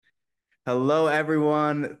Hello,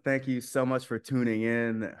 everyone. Thank you so much for tuning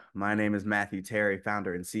in. My name is Matthew Terry,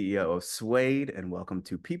 founder and CEO of Suade, and welcome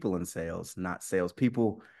to People in Sales, Not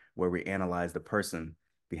Salespeople, where we analyze the person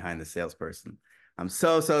behind the salesperson. I'm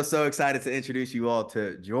so excited to introduce you all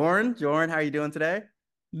to Joran. Joran, how are you doing today?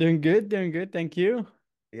 Doing good, doing good. Thank you.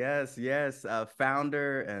 Yes.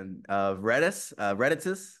 Founder and of Redditus. I Yeah.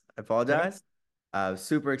 apologize.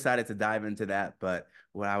 Super excited to dive into that. But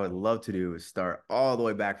what I would love to do is start all the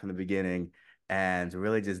way back from the beginning and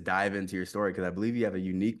really just dive into your story because I believe you have a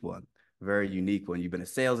unique one, very unique one. You've been a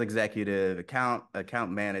sales executive,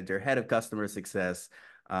 account manager, head of customer success,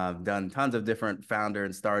 done tons of different founder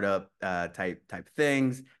and startup type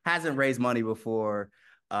things. Hasn't raised money before.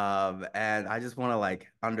 And I just want to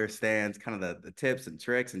like understand kind of the tips and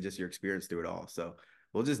tricks and just your experience through it all. So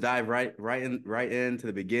we'll just dive right into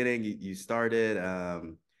the beginning. You started out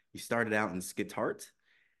in Skitart,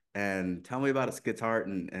 and tell me about a Skitart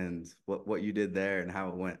and what you did there and how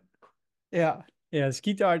it went. Yeah. Yeah.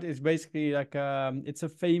 Skeet art is basically like it's a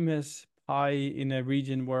famous pie in a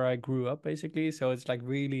region where I grew up, basically. So it's like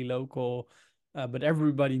really local. But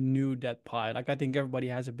everybody knew that pie. Like I think everybody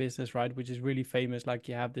has a business, right? Which is really famous. Like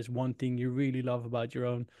you have this one thing you really love about your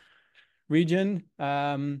own region.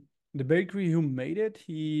 The bakery who made it,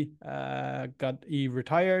 he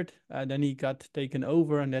retired, then he got taken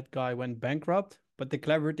over, and that guy went bankrupt. But the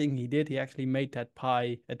clever thing he did, he actually made that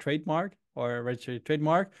pie a trademark or a registered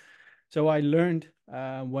trademark. So I learned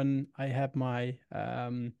when I had my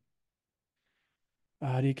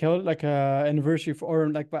do you call it like anniversary for or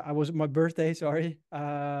like I was my birthday, sorry.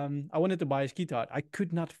 I wanted to buy a ski guitar. I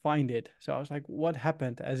could not find it. So I was like, what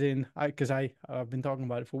happened? As in I've been talking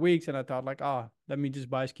about it for weeks and I thought like, let me just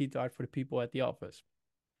buy a ski guitar for the people at the office.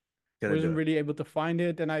 Gonna do Wasn't it. really able to find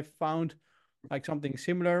it, and I found like something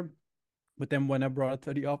similar. But then when I brought it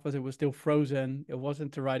to the office, it was still frozen. It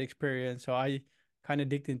wasn't the right experience. So I kind of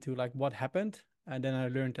digged into like what happened. And then I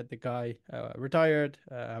learned that the guy retired.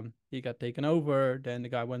 He got taken over. Then the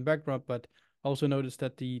guy went bankrupt. But I also noticed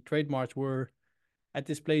that the trademarks were at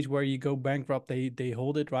this place where you go bankrupt. They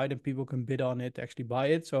hold it, right, and people can bid on it, actually buy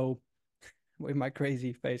it. So with my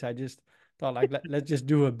crazy face, I just thought like let's just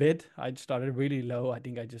do a bid. I started really low. I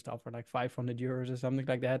think I just offered like 500 euros or something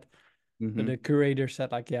like that. So the Hmm. curator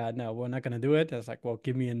said like, yeah, no, we're not gonna do it. I was like, well,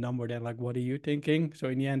 give me a number then. Like, what are you thinking? So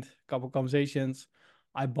in the end, a couple conversations.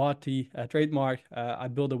 I bought the trademark. I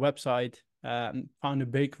built a website. Found a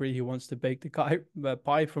bakery who wants to bake the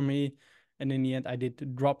pie for me, and in the end, I did the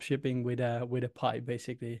drop shipping with a pie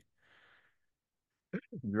basically.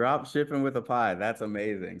 Drop shipping with a pie. That's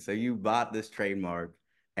amazing. So you bought this trademark,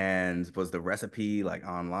 and was the recipe like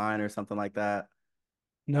online or something like that?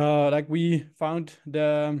 No, like we found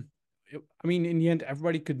I mean, in the end,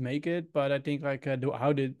 everybody could make it, but I think like how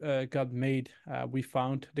it got made, we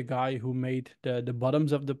found the guy who made the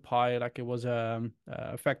bottoms of the pie. Like it was a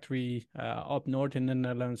factory up north in the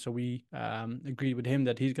Netherlands, so we agreed with him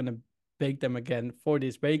that he's gonna bake them again for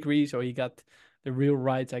this bakery. So he got the real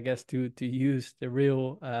rights, I guess, to use the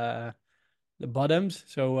real the bottoms.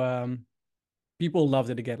 So people loved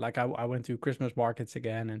it again. Like I went to Christmas markets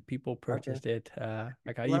again and people Okay. purchased it.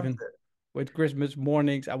 Like I Loved even with Christmas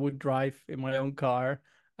mornings, I would drive in my own car,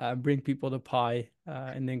 bring people the pie,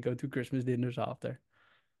 and then go to Christmas dinners after.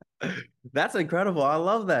 it. That's incredible. I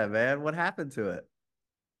love that, man. What happened to it?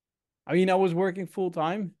 I mean, I was working full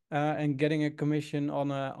time, and getting a commission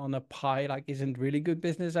on a pie like isn't really good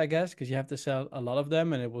business, I guess, because you have to sell a lot of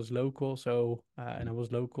them, and it was local, so and I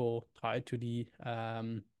was local tied to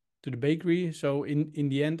the bakery. So in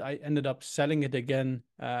the end, I ended up selling it again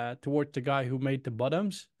towards the guy who made the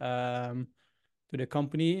bottoms to the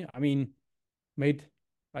company. I mean, made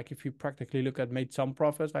like if you practically look at made some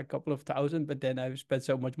profits, like a couple of thousand, but then I've spent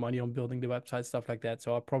so much money on building the website, stuff like that.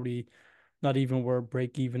 So I probably not even were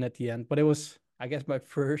break even at the end. But it was, I guess, my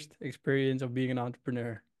first experience of being an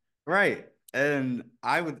entrepreneur. Right. And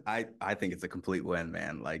I think it's a complete win,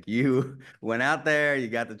 man. Like you went out there, you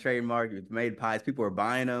got the trademark, you made pies, people were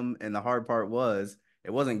buying them, and the hard part was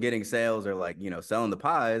it wasn't getting sales or like, selling the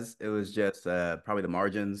pies. It was just probably the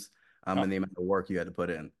margins Yeah, and the amount of work you had to put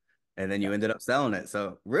in. And then yeah. you ended up selling it.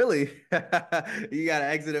 So really, you got to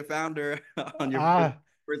exit a founder on your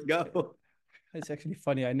first go. It's actually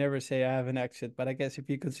funny. I never say I have an exit, but I guess if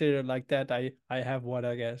you consider it like that, I have one,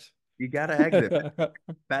 I guess. You got to exit.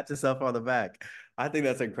 Pat yourself on the back. I think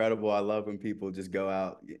that's incredible. I love when people just go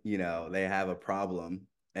out, they have a problem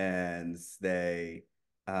and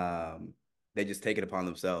um they just take it upon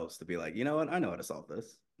themselves to be like, you know what, I know how to solve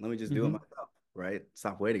this. Let me just do it Hmm. myself, right?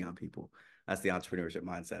 Stop waiting on people. That's the entrepreneurship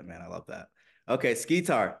mindset, man. I love that. Okay,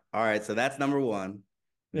 Skeetar. All right, so that's number one.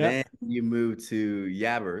 Yeah. Then you move to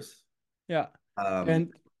Yabbers. Yeah. Um,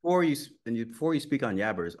 And before you speak on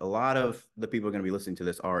Yabbers, a lot of the people going to be listening to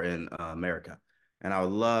this are in America, and I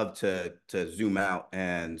would love to zoom out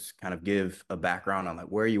and kind of give a background on like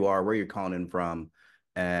where you are, where you're calling in from,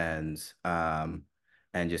 and um,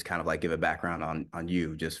 and just kind of like give a background on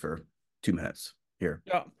you just for 2 minutes here.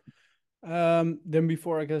 yeah. Then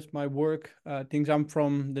before I guess my work, things I'm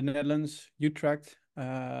from the Netherlands, Utrecht.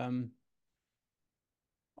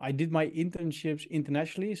 I did my internships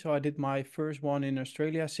internationally. So I did my first one in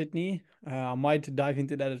Australia, Sydney. I might dive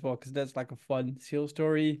into that as well because that's like a fun sales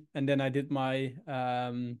story. And then I did my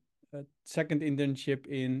second internship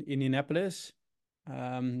in Indianapolis.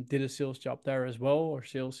 Did a sales job there as well, or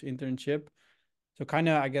sales internship. So kind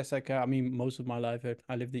of, I guess, like I mean, most of my life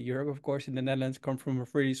I lived in Europe, of course, in the Netherlands. Come from a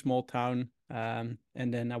pretty small town, and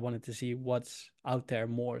then I wanted to see what's out there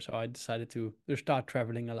more. So I decided to start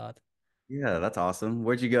traveling a lot. Yeah, that's awesome.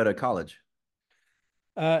 Where'd you go to college?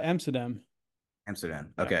 Amsterdam.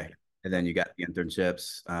 Amsterdam. Yeah. Okay. And Yeah. then you got the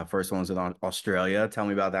internships. First one was in Australia. Tell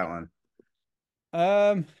me about that one.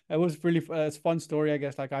 It was really it's a fun story, I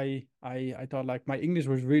guess. Like I thought like my English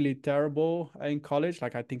was really terrible in college.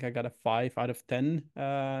 Like I think I got a 5 out of 10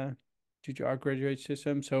 due to our graduate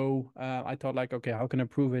system. So I thought like, okay, how can I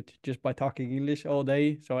prove it just by talking English all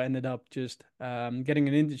day? So I ended up just getting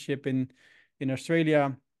an internship in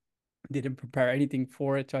Australia. Didn't prepare anything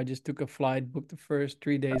for it. So I just took a flight, booked the first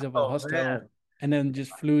 3 days of a Oh hostel, man. and then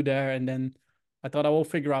just flew there. And then I thought I will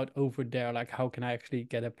figure out over there like how can I actually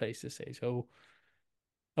get a place to stay. So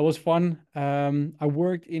that was fun. I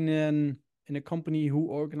worked in a company who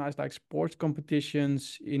organized like sports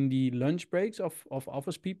competitions in the lunch breaks of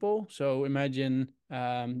office people. So imagine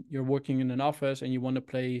you're working in an office and you want to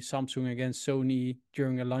play Samsung against Sony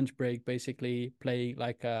during a lunch break, basically play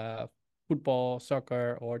like football,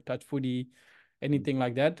 soccer, or touch footy, anything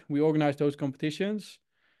like that. We organized those competitions.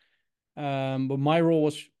 But my role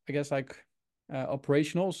was, I guess, like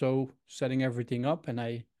operational, so setting everything up, and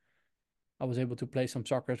I was able to play some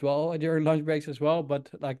soccer as well during lunch breaks as well. But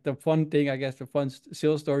like the fun thing, I guess, the fun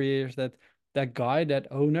sales story is that that guy, that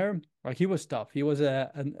owner, like he was tough. He was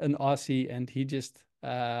an Aussie, and he just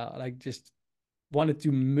like just wanted to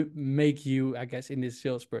m make you, I guess, in this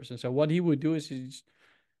salesperson. So what he would do is he just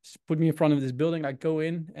put me in front of this building, like go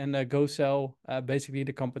in and go sell basically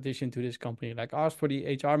the competition to this company. Like ask for the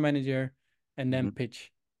HR manager and then Mhm.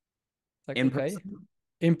 pitch. It's like In okay, person.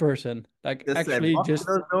 in person, like Just said, actually walk through just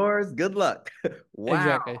those doors. Good luck. Wow.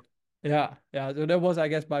 exactly. Yeah, yeah. So that was, I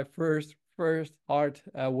guess, my first hard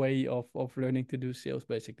way of learning to do sales,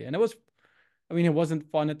 basically. And it was, I mean, it wasn't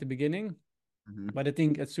fun at the beginning, Mhm. but I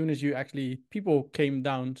think as soon as you actually people came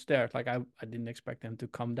downstairs, like I didn't expect them to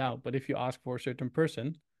come down, but if you ask for a certain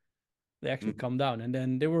person, they actually Mhm. come down, and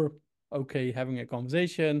then they were okay having a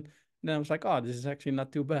conversation. And then I was like, oh, this is actually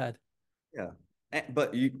not too bad. Yeah.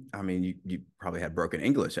 But I mean, you probably had broken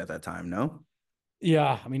English at that time, no?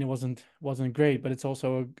 Yeah, I mean, it wasn't great, but it's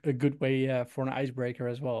also a good way for an icebreaker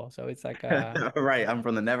as well. So it's like Right. I'm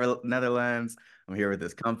from the Netherlands. I'm here with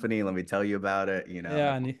this company. Let me tell you about it.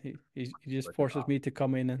 yeah, and he just Working forces off. me to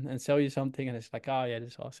come in and sell you something, and it's like, oh yeah,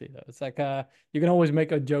 this is awesome. So it's like you can always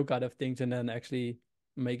make a joke out of things and then actually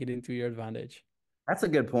make it into your advantage. That's a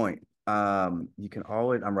good point. You can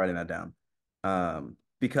always, I'm writing that down.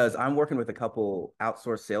 Because I'm working with a couple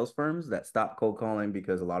outsourced sales firms that stopped cold calling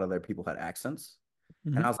because a lot of their people had accents.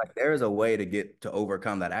 And I Hmm. was like, there is a way to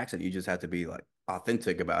overcome that accent. You just have to be like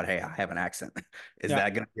authentic about, hey, I have an accent. Is Yeah.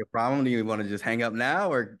 that going to be a problem? Do you want to just hang up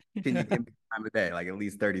now, or can you give me time of day, like at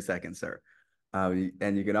least 30 seconds, sir?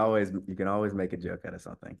 And you can always make a joke out of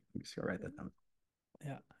something. You just go write that down.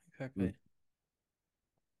 Yeah, Mm. exactly.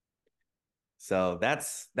 So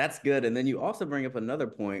that's good. And then you also bring up another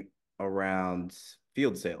point around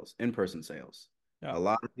field sales, in-person sales. Yeah. A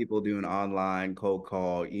lot of people doing online, cold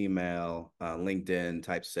call, email, LinkedIn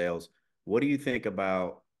type sales. What do you think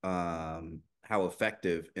about how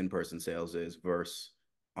effective in-person sales is versus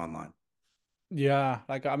online? Yeah,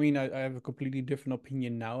 like I mean, I have a completely different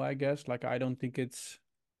opinion now, I guess. Like I don't think it's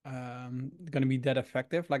gonna be that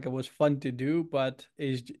effective. Like it was fun to do, but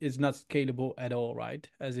it's not scalable at all, right?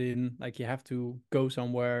 As in, like you have to go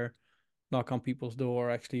somewhere, knock on people's door,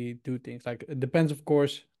 actually do things. Like it depends, of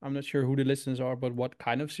course. I'm not sure who the listeners are, but what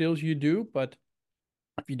kind of sales you do. But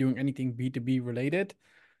if you're doing anything B2B related,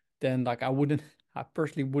 then like I wouldn't, I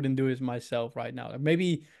personally wouldn't do it myself right now. Like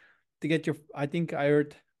maybe to get your, I think I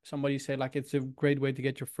heard somebody say like it's a great way to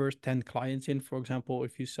get your first 10 clients in. For example,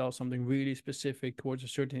 if you sell something really specific towards a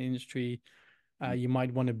certain industry, you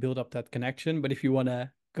might want to build up that connection. But if you want to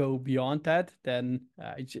go beyond that, then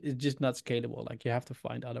it's just not scalable. Like you have to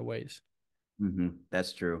find other ways.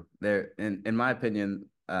 That's true. There, in my opinion,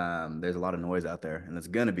 there's a lot of noise out there, and it's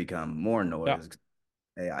gonna become more Yeah, noise,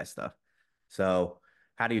 AI stuff. So,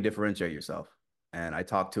 how do you differentiate yourself? And I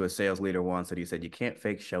talked to a sales leader once, and he said you can't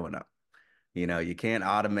fake showing up. You can't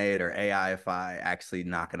automate or AIify actually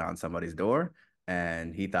knocking on somebody's door.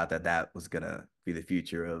 And he thought that that was gonna be the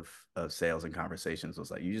future of sales and conversations.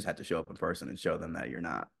 Was like you just have to show up in person and show them that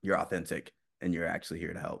you're authentic and you're actually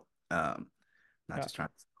here to help, not yeah. just trying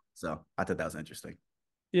to. So I thought that was interesting.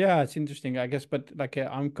 Yeah, it's interesting, I guess, but like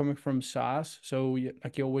I'm coming from SaaS, so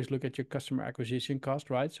like you always look at your customer acquisition cost,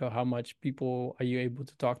 right? So how much people are you able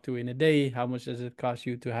to talk to in a day? How much does it cost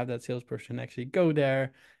you to have that salesperson actually go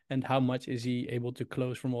there? And how much is he able to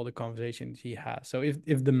close from all the conversations he has? So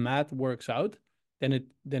if the math works out, then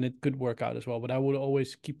it could work out as well. But I would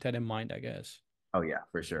always keep that in mind, I guess. Oh yeah,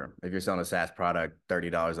 for sure. If you're selling a SaaS product,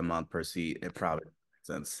 $30 a month per seat, it probably makes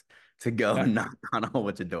sense to go Yeah, and knock on a whole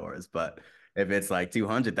bunch of doors. But if it's like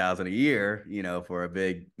 200,000 a year, for a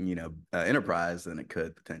big, enterprise, then it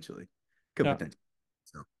could yeah. potentially.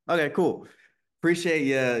 So okay, cool. Appreciate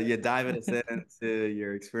you diving us into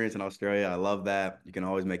your experience in Australia. I love that. You can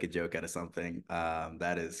always make a joke out of something.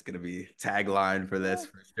 That is going to be tagline for this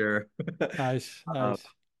for sure. Nice, Um, nice.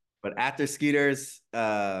 but after Skeeters,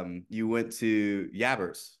 you went to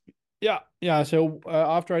Yabbers. Yeah, yeah. So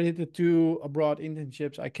after I did the two abroad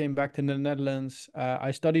internships, I came back to the Netherlands. I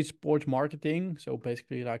studied sports marketing, so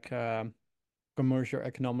basically like commercial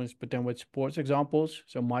economics, but then with sports examples.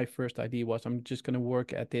 So my first idea was I'm just going to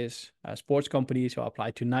work at this sports company. So I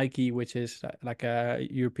applied to Nike, which is like a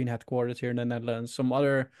European headquarters here in the Netherlands, some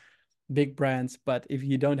other big brands. But if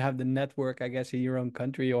you don't have the network, I guess, in your own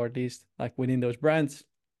country, or at least like within those brands,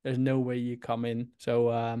 there's no way you come in. So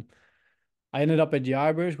I ended up at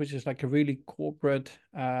Jaarbeurs, which is like a really corporate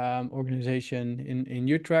organization in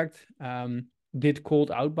Utrecht. Did cold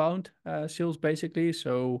outbound sales basically.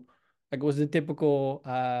 So like it was the typical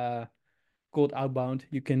cold outbound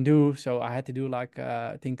you can do. So I had to do like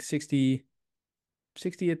I think 60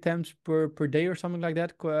 attempts per day or something like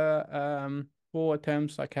that. Call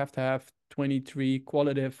attempts. Like have to have 23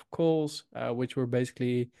 qualitative calls, which were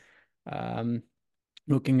basically um,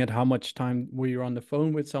 looking at how much time were you on the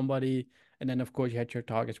phone with somebody. And then, of course, you had your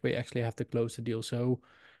targets where you actually have to close the deal. So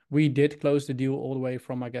we did close the deal all the way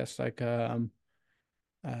from, I guess, like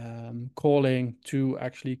calling to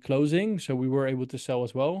actually closing. So we were able to sell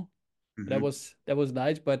as well. Hmm. That was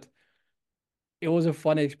nice, but it was a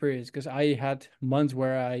fun experience because I had months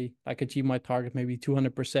where I like achieved my target maybe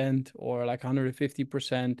 200% or like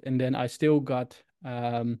 150%, and then I still got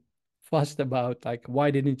fussed about like why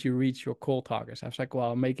didn't you reach your call targets? I was like,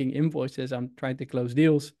 well, I'm making invoices, I'm trying to close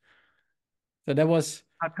deals. So that was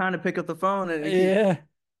I'm trying to pick up the phone and keep, yeah.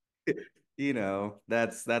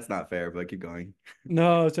 that's not fair, but keep going.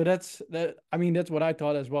 No, so that's that. I mean, that's what I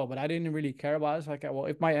thought as well, but I didn't really care about it. It's like, well,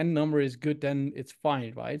 if my end number is good, then it's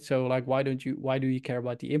fine, right? So, like, why do you care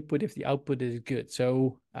about the input if the output is good?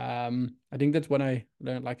 So, I think that's when I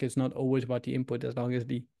learned, like, it's not always about the input as long as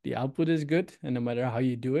the output is good, and no matter how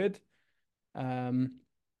you do it. Um,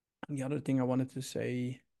 the other thing I wanted to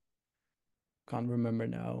say, can't remember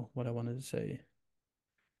now what I wanted to say.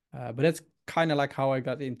 But that's kind of like how I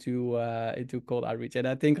got into cold outreach, and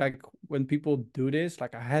I think like when people do this,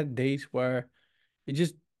 like I had days where it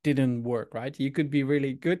just didn't work, right? You could be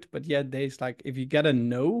really good, but yeah, days like if you get a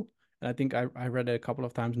no, and I think I read it a couple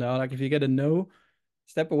of times now, like if you get a no,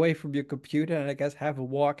 step away from your computer and I guess have a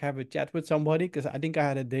walk, have a chat with somebody. Because I think I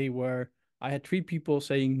had a day where I had three people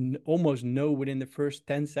saying almost no within the first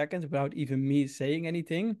 10 seconds without even me saying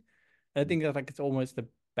anything. I think that like it's almost the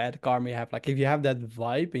bad karma you have. Like if you have that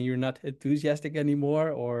vibe and you're not enthusiastic anymore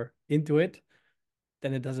or into it,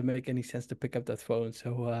 then it doesn't make any sense to pick up that phone.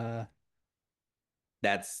 So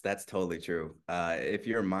That's totally true. If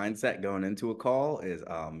your mindset going into a call is,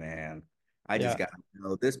 oh man, I just yeah, got to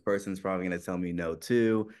know this person's probably going to tell me no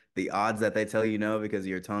too. The odds that they tell you no because of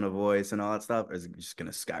your tone of voice and all that stuff is just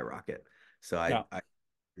going to skyrocket. So yeah, I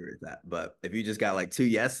agree with that. But if you just got like two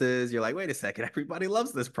yeses, you're like, wait a second, everybody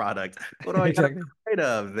loves this product. What do I got to be exactly. afraid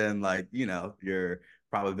of? Then like, your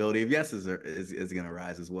probability of yeses is going to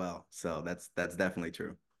rise as well. So that's definitely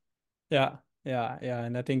true. Yeah, yeah.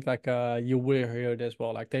 And I think like you will hear it as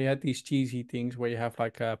well. Like they had these cheesy things where you have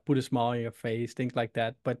like put a smile on your face, things like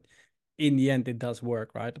that. But in the end, it does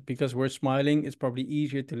work, right? Because we're smiling, it's probably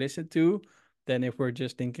easier to listen to than if we're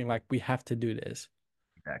just thinking like we have to do this.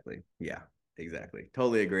 Exactly. Yeah, exactly.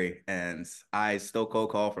 Totally agree. And I still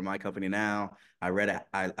cold call for my company now. I led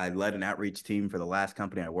an outreach team for the last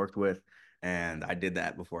company I worked with, and I did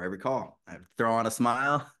that before every call. I throw on a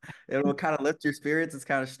smile. It will kind of lift your spirits. It's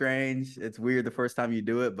kind of strange. It's weird the first time you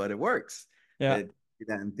do it, but it works. Yeah. it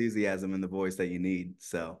that enthusiasm in the voice that you need.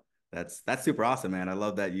 So that's super awesome, man. I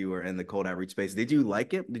love that you were in the cold outreach space. Did you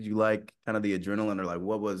like it? Did you like kind of the adrenaline or like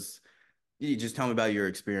what was you just tell me about your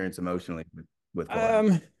experience emotionally with cold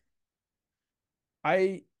outreach? Um,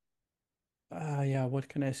 I yeah, what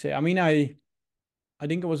can I say? I mean, I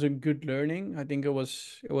think it was a good learning. I think it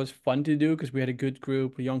was fun to do because we had a good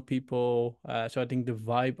group of young people. So I think the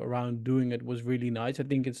vibe around doing it was really nice. I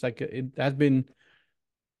think it's like it has been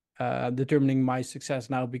determining my success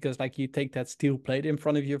now because like you take that steel plate in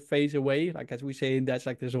front of your face away. Like as we say, that's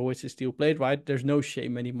like there's always a steel plate, right? There's no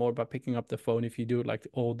shame anymore by picking up the phone if you do it like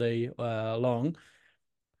all day long.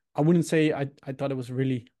 I wouldn't say I thought it was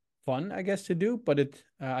really fun, I guess, to do, but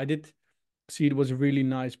I did see it was a really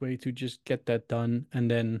nice way to just get that done,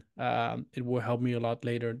 and then it will help me a lot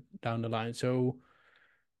later down the line. So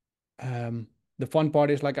um, the fun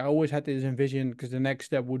part is like I always had this envision because the next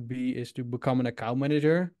step would be is to become an account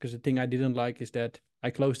manager. Because the thing I didn't like is that I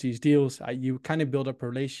close these deals, you kind of build up a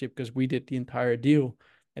relationship because we did the entire deal,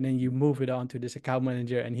 and then you move it on to this account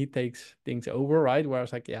manager, and he takes things over, right? Where I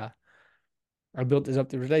was like, yeah, I built this up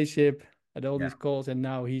the relationship, had all Yeah. these calls, and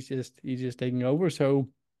now he's just taking over. So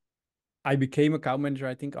I became account manager,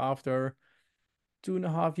 I think, after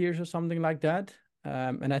 2.5 years or something like that.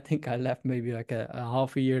 And I think I left maybe like a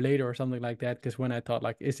half a year later or something like that. Because when I thought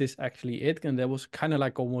like, is this actually it? And that was kind of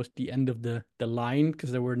like almost the end of the line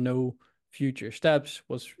because there were no future steps.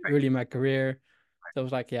 Was Right. early in my career, so I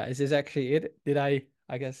was like, yeah, is this actually it? Did I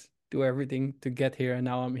guess, do everything to get here, and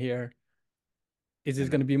now I'm here? Is this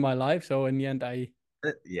And going to be my life? So in the end, I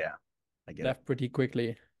yeah, I get it. left pretty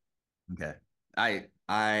quickly. Okay.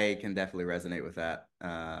 I can definitely resonate with that.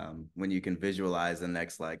 When you can visualize the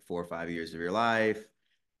next like 4 or 5 years of your life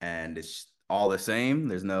and it's all the same,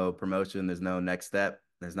 there's no promotion, there's no next step,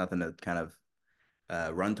 there's nothing to kind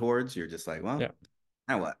of run towards. You're just like, Yeah. well,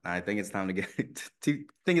 now what? I think it's time to get think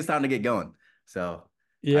it's time to get going. So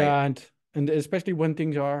I Yeah, and especially when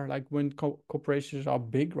things are like when corporations are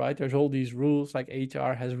big, right? There's all these rules. Like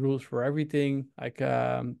HR has rules for everything. Like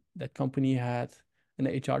that company had an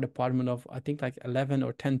HR department of I think like 11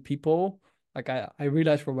 or 10 people. Like I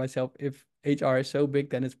realized for myself, if HR is so big,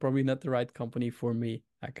 then it's probably not the right company for me.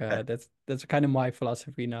 Like that's kind of my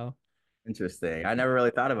philosophy now. interesting. I never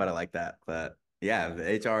really thought about it like that, but yeah, the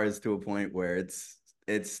HR is to a point where it's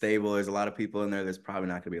stable. There's a lot of people in there. There's probably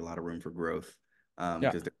not going to be a lot of room for growth Yeah.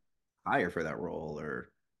 because they're higher for that role or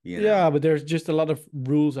you know. Yeah, but there's just a lot of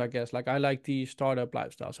rules, I guess. Like I like the startup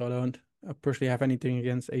lifestyle, so I don't personally have anything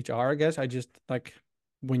against HR, I guess. I just like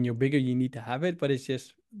when you're bigger, you need to have it, but it's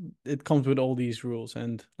just it comes with all these rules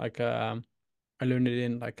and like I learned it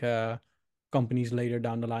in like companies later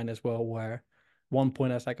down the line as well, where one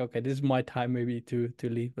point I was like, okay, this is my time maybe to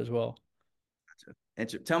leave as well.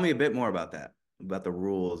 Tell me a bit more about the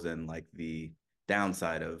rules and like the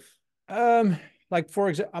downside of. Um, like for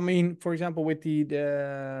example, with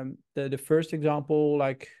the first example,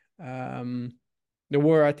 like there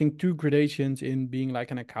were I think two gradations in being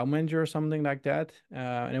like an account manager or something like that,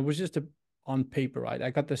 and it was just on paper, right? I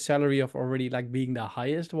got the salary of already like being the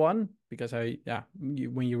highest one because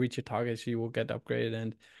when you reach your targets, you will get upgraded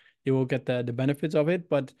and you will get the benefits of it,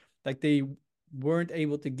 but like they weren't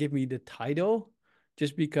able to give me the title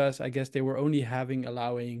just because I guess they were only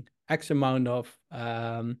allowing X amount of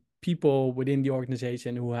people within the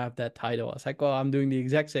organization who have that title. I was like, well, I'm doing the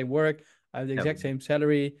exact same work. I have the Yeah, exact same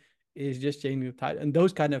salary. Is just changing the title and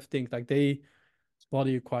those kind of things. Like they bother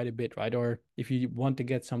you quite a bit, right? Or if you want to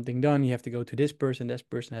get something done, you have to go to this person. This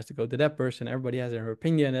person has to go to that person. Everybody has their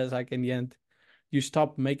opinion. It's like in the end, you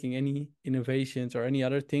stop making any innovations or any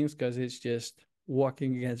other things because it's just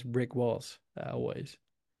walking against brick walls always.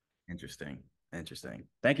 interesting. Interesting.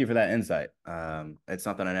 Thank you for that insight. It's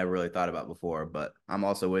something I never really thought about before, but I'm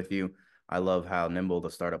also with you. I love how nimble the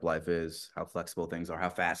startup life is, how flexible things are, how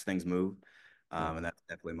fast things move. Yeah. And that's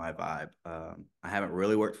definitely my vibe. I haven't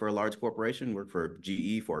really worked for a large corporation, worked for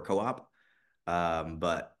GE for a co-op.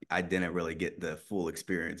 But I didn't really get the full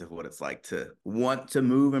experience of what it's like to want to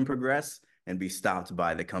move and progress and be stopped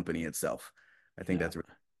by the company itself. I think Yeah. that's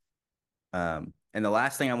and the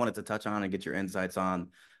last thing I wanted to touch on and get your insights on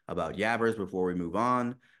about Yabbers before we move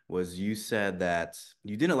on was you said that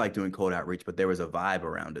you didn't like doing cold outreach, but there was a vibe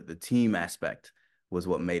around it. The team aspect was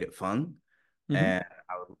what made it fun. Hmm. And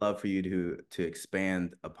I would love for you to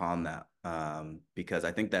expand upon that because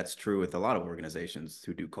I think that's true with a lot of organizations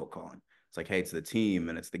who do cold calling. It's like, hey, it's the team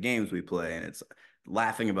and it's the games we play and it's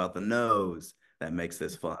laughing about the no's that makes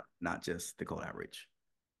this fun, not just the cold outreach.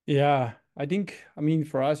 Yeah, I mean,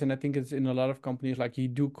 for us, and I think it's in a lot of companies, like you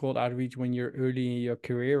do cold outreach when you're early in your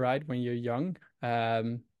career, right? When you're young.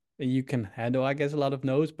 you can handle, I guess, a lot of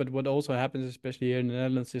no's. But what also happens, especially here in the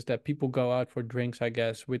Netherlands, is that people go out for drinks, I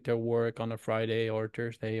guess, with their work on a Friday or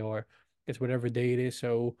Thursday or I guess whatever day it is.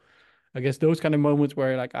 So I guess those kind of moments where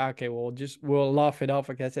you're like, okay, well, just we'll laugh it off,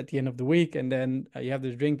 I guess, at the end of the week, and then you have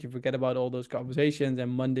this drink, you forget about all those conversations,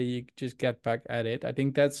 and Monday you just get back at it. I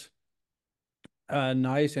think that's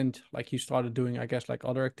nice, and like you started doing, I guess, like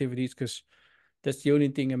other activities, because that's the only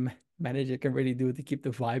thing a manager can really do to keep the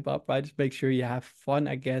vibe up, right? Just make sure you have fun,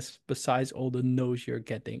 I guess, besides all the no's you're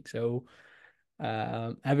getting. So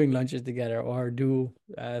having lunches together or do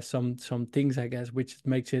some things, I guess, which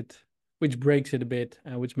breaks it a bit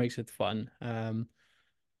and which makes it fun. And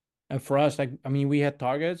for us, like I mean, we had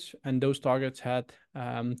targets, and those targets had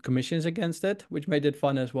commissions against it, which made it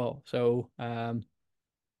fun as well. So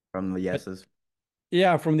From the but yeses.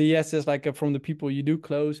 yeah, from the yeses, like from the people you do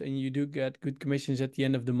close and you do get good commissions at the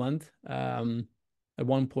end of the month. At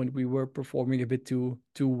one point we were performing a bit too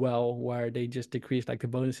well, where they just decreased like the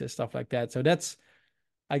bonuses, stuff like that. So that's,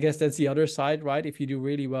 I guess that's the other side, right? If you do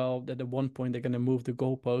really well, that at one point they're gonna move the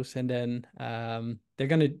goalposts, and then they're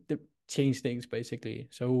gonna change things basically.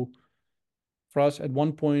 So for us, at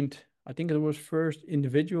one point, I think it was first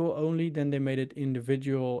individual only, then they made it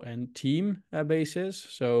individual and team basis.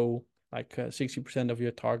 So like 60% of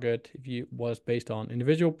your target if you was based on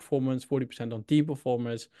individual performance, 40% on team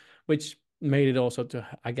performance, which made it also to,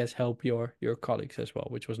 I guess, help your colleagues as well,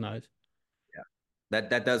 which was nice. Yeah,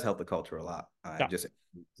 that does help the culture a lot. I Yeah, just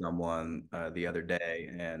interviewed someone the other day,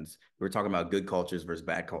 and we were talking about good cultures versus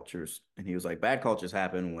bad cultures, and he was like, bad cultures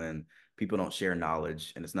happen when people don't share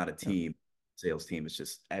knowledge, and it's not a yeah, team sales team. It's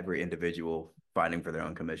just every individual fighting for their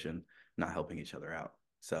own commission, not helping each other out.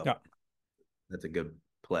 So yeah. that's a good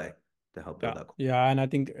play to help build Yeah, that. yeah, and I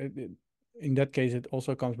think in that case it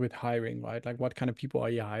also comes with hiring, right? Like what kind of people are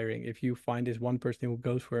you hiring? If you find this one person who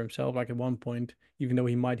goes for himself, like at one point, even though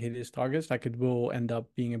he might hit his targets, like it will end up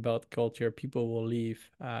being about culture. People will leave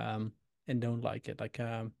and don't like it. Like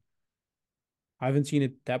I haven't seen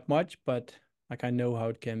it that much, but like I know how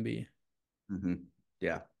it can be. Mm-hmm.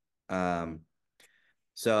 Yeah. Um,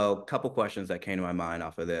 so a couple questions that came to my mind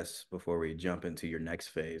off of this before we jump into your next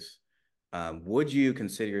phase. Would you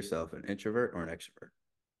consider yourself an introvert or an extrovert?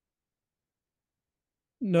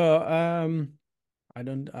 No, I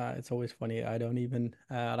don't. It's always funny. I don't even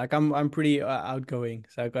like. I'm pretty outgoing.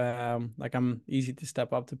 So like I'm easy to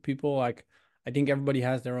step up to people. Like I think everybody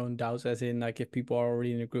has their own doubts. As in, like if people are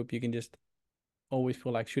already in a group, you can just always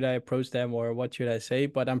feel like, should I approach them or what should I say?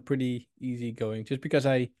 But I'm pretty easygoing, just because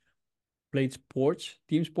I played sports,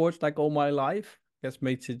 team sports, like all my life. That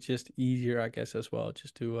makes it just easier, I guess, as well,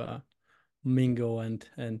 just to mingle and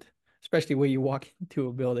especially when you walk into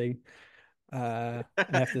a building and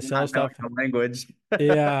have to sell Not knowing stuff. the language.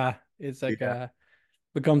 Yeah, it's like Yeah.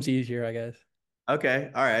 becomes easier, I guess. Okay.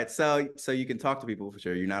 All right. So you can talk to people for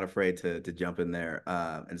sure. You're not afraid to jump in there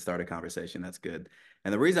and start a conversation. That's good.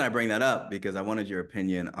 And the reason I bring that up because I wanted your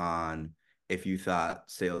opinion on if you thought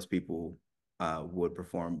salespeople would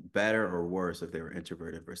perform better or worse if they were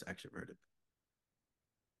introverted versus extroverted.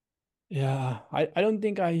 Yeah, I don't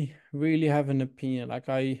think I really have an opinion. Like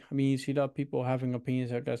I mean, you see that people having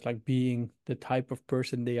opinions, I guess, like being the type of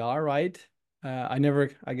person they are, right? I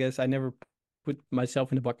guess I never put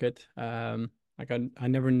myself in the bucket. Like I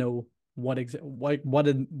never know what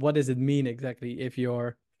does it mean exactly if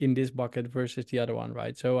you're in this bucket versus the other one,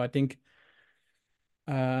 right? So I think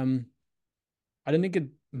um I don't think it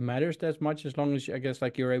matters that much as long as I guess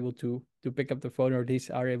like you're able to pick up the phone or at least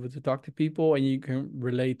are able to talk to people and you can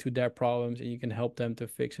relate to their problems and you can help them to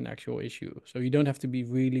fix an actual issue. So you don't have to be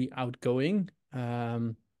really outgoing.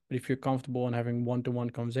 But if you're comfortable in having one-to-one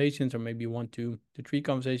conversations or maybe one to three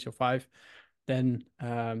conversations or five, then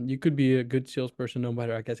you could be a good salesperson no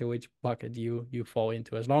matter I guess in which bucket you fall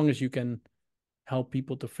into, as long as you can help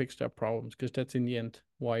people to fix their problems, because that's in the end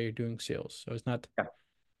why you're doing sales. So it's not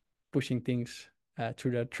pushing things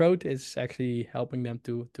through their throat, is actually helping them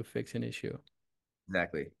to fix an issue.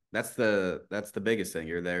 Exactly. That's the biggest thing.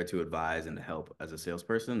 You're there to advise and to help as a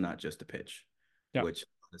salesperson, not just to pitch, Yeah, which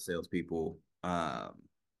the salespeople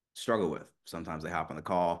struggle with. Sometimes they hop on the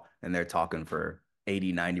call and they're talking for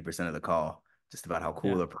 80, 90% of the call just about how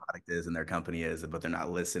cool yeah, their product is and their company is, but they're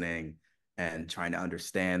not listening and trying to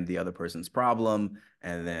understand the other person's problem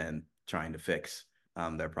and then trying to fix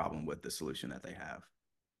their problem with the solution that they have.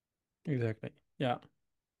 exactly. Yeah.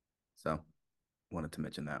 So wanted to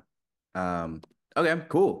mention that. Okay,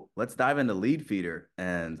 cool. Let's dive into lead feeder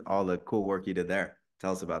and all the cool work you did there.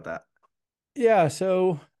 Tell us about that. Yeah,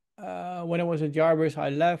 so When I was at Jarvis, I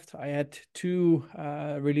left. I had two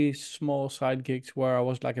really small side gigs where I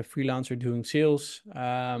was like a freelancer doing sales.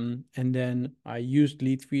 And then I used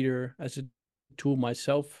Lead Feeder as a tool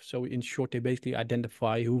myself. So in short, they basically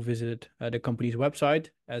identify who visited the company's website,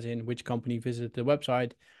 as in which company visited the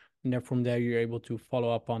website. And then from there, you're able to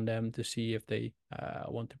follow up on them to see if they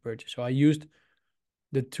want to purchase. So I used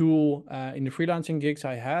the tool in the freelancing gigs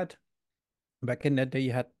I had. Back in that day,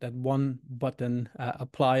 you had that one button,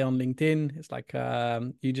 apply on LinkedIn. It's like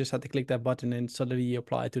you just had to click that button and suddenly you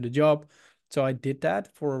apply to the job. So I did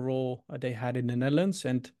that for a role they had in the Netherlands.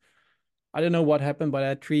 And I don't know what happened, but I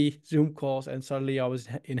had three Zoom calls and suddenly I was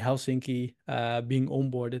in Helsinki being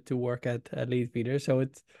onboarded to work at Leadfeeder. So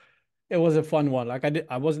it was a fun one.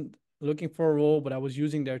 I wasn't looking for a role, but I was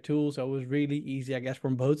using their tools. So it was really easy, I guess,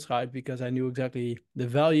 from both sides because I knew exactly the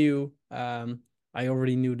value. I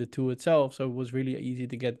already knew the tool itself, so it was really easy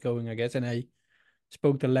to get going, I guess. And I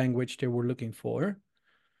spoke the language they were looking for.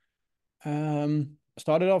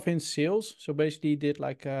 Started off in sales, so basically did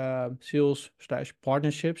like sales slash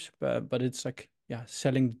partnerships, but it's like yeah,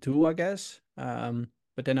 selling the tool, I guess.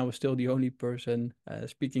 But then I was still the only person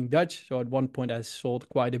speaking Dutch, so at one point I sold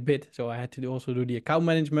quite a bit, so I had to also do the account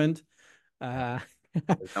management. Uh,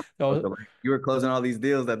 so You were closing all these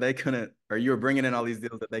deals that they couldn't, or you were bringing in all these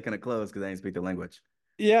deals that they couldn't close because they didn't speak the language.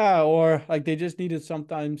 yeah, or like they just needed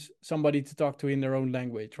sometimes somebody to talk to in their own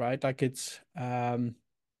language, right? Like it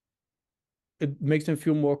makes them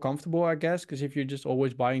feel more comfortable, I guess, because if you're just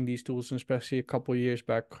always buying these tools, and especially a couple of years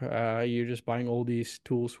back, you're just buying all these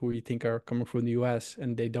tools who you think are coming from the US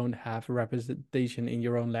and they don't have representation in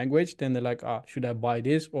your own language, then they're like, ah, should I buy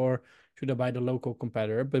this or should I buy the local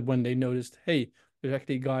competitor? But when they noticed, hey, there's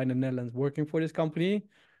actually a guy in the Netherlands working for this company,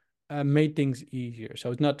 made things easier.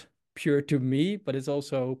 So it's not pure to me, but it's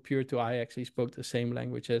also pure to I actually spoke the same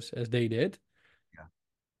language as they did.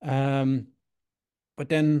 Yeah. Um, but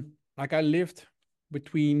then, like, I lived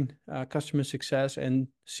between customer success and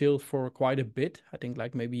sales for quite a bit. I think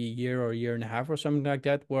like maybe a year or a year and a half or something like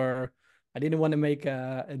that, where I didn't want to make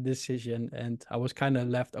a decision and I was kind of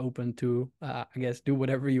left open to, I guess, do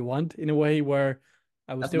whatever you want in a way where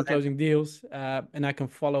I was That's still nice. closing deals and I can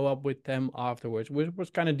follow up with them afterwards, which was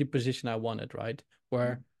kind of the position I wanted, right?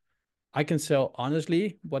 Where I can sell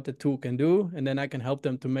honestly what the tool can do, and then I can help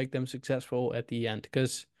them to make them successful at the end.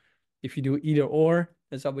 Because if you do either or,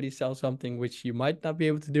 and somebody sells something which you might not be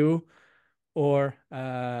able to do, or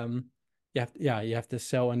you have to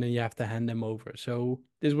sell and then you have to hand them over. So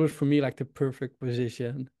this was for me like the perfect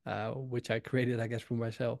position, which I created, I guess, for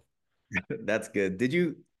myself. That's good. Did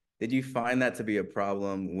you find that to be a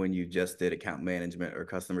problem when you just did account management or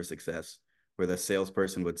customer success, where the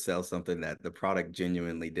salesperson would sell something that the product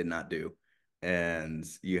genuinely did not do, and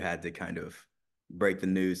you had to kind of break the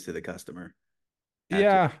news to the customer after?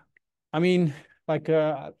 Yeah, I mean, like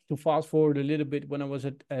to fast forward a little bit, when I was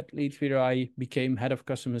at Leadfeeder, I became head of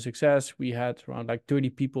customer success. We had around like 30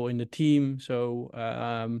 people in the team. So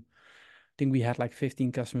I think we had like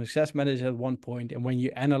 15 customer success managers at one point. And when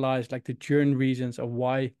you analyze like the churn reasons of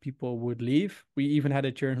why people would leave, we even had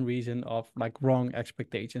a churn reason of like wrong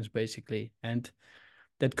expectations, basically. And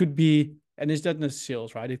that could be, and it's not just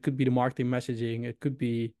sales, right? It could be the marketing messaging, it could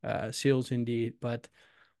be sales indeed, but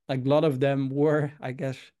like a lot of them were, I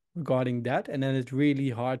guess, regarding that. And then it's really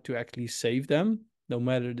hard to actually save them, no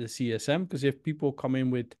matter the CSM, because if people come in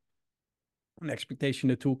with an expectation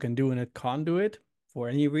the tool can do and it can't do it for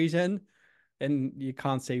any reason, then you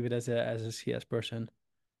can't save it as a CS person.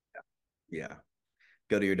 Yeah.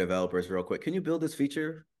 Go to your developers real quick. Can you build this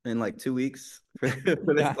feature in like 2 weeks for this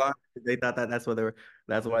Yeah. client? They thought that that's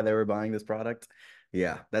why they were buying this product.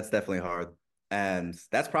 Yeah, that's definitely hard. And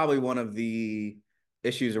that's probably one of the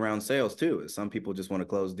issues around sales too, is some people just want to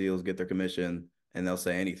close deals, get their commission, and they'll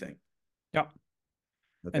say anything. Yeah.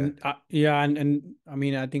 Okay. And yeah, and I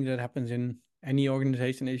mean, I think that happens in any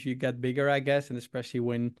organization as you get bigger, I guess, and especially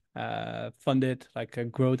when funded,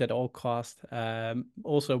 like growth at all cost,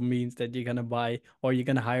 also means that you're gonna buy or you're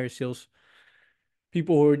gonna hire sales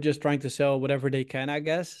people who are just trying to sell whatever they can, I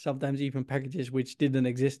guess. Sometimes even packages which didn't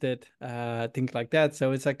existed, things like that.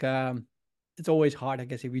 So it's like it's always hard, I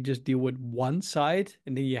guess, if you just deal with one side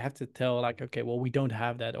and then you have to tell like, okay, well, we don't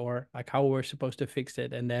have that, or like how we're supposed to fix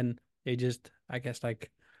it, and then they just, I guess,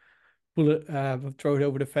 like pull it, throw it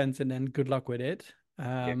over the fence, and then good luck with it.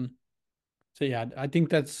 Yeah. So yeah, I think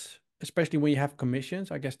that's especially when you have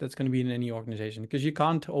commissions. I guess that's going to be in any organization because you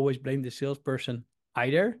can't always blame the salesperson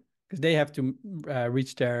either because they have to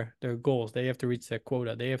reach their goals. They have to reach their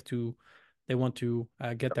quota. They want to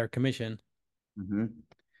get their commission. hmm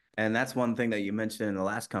And that's one thing that you mentioned in the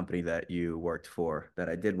last company that you worked for that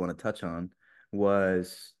I did want to touch on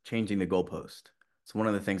was changing the goalpost. It's one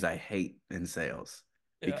of the things I hate in sales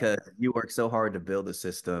Yeah. because you work so hard to build the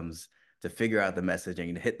systems, to figure out the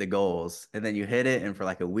messaging, to hit the goals, and then you hit it, and for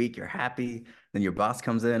like a week you're happy. Then your boss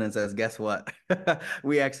comes in and says, "Guess what?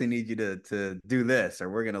 We actually need you to do this, or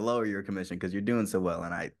we're going to lower your commission because you're doing so well."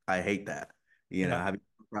 And I hate that. Yeah. Have you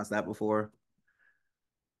come across that before?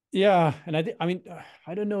 Yeah, and I mean,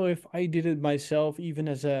 I don't know if I did it myself, even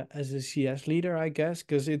as a CS leader, I guess,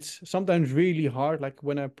 because it's sometimes really hard. Like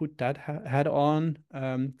when I put that hat on,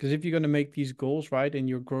 because if you're gonna make these goals, right, and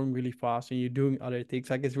you're growing really fast and you're doing other things,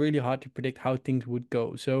 like it's really hard to predict how things would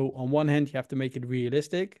go. So on one hand, you have to make it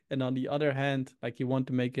realistic, and on the other hand, like you want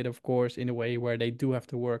to make it, of course, in a way where they do have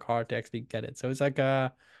to work hard to actually get it. So it's like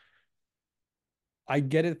I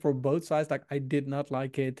get it for both sides. Like I did not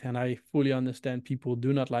like it, and I fully understand people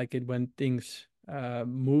do not like it when things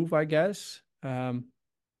move, I guess. And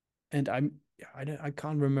I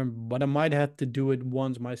can't remember, but I might have to do it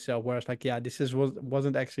once myself. Where it's like, yeah,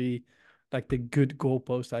 wasn't actually like the good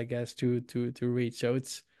goalpost, I guess, to reach. So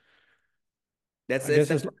That's I it's guess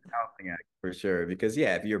definitely as a balancing act for sure. Because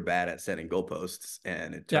yeah, if you're bad at setting goalposts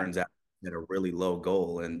and it yeah, turns out at a really low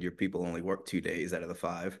goal and your people only work 2 days out of the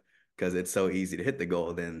five because it's so easy to hit the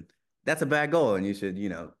goal, then that's a bad goal and you should,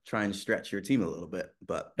 try and stretch your team a little bit.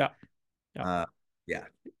 But yeah, yeah. uh yeah,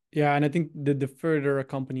 Yeah, and I think the further a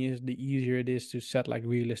company is, the easier it is to set like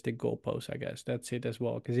realistic goalposts, I guess. That's it as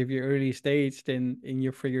well. Because if you're early stage, then and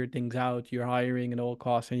you figure things out, you're hiring at all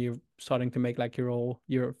costs and you're starting to make like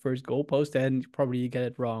your first goalpost, then probably you get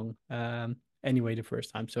it wrong anyway the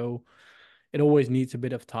first time. So it always needs a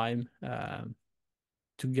bit of time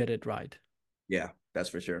to get it right. yeah, that's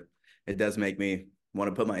for sure. It does make me want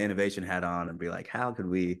to put my innovation hat on and be like, how could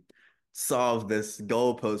we solve this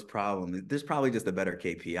goalpost problem? There's probably just a better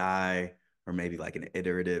KPI or maybe like an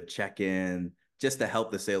iterative check-in just to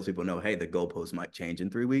help the salespeople know, hey, the goalpost might change in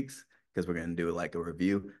 3 weeks because we're going to do like a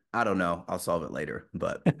review. I don't know. I'll solve it later.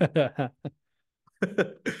 But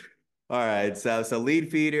all right. So lead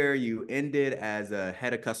feeder, you ended as a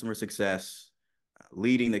head of customer success,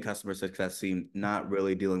 leading the customer success team, not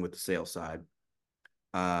really dealing with the sales side.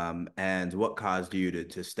 And what caused you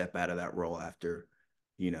to step out of that role after,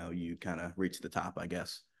 you kind of reached the top, I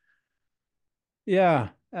guess. Yeah,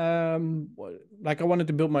 like I wanted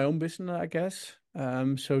to build my own business, I guess.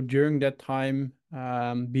 So during that time,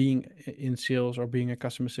 being in sales or being a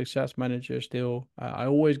customer success manager still, I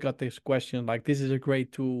always got this question like, this is a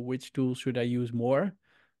great tool. Which tool should I use more?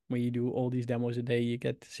 When you do all these demos a day, you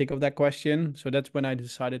get sick of that question. So that's when I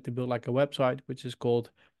decided to build like a website, which is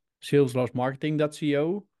called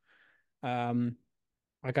saleslovemarketing.co. Um,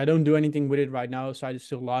 like I don't do anything with it right now. Site is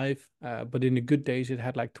still live, but in the good days, it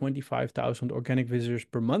had like 25,000 organic visitors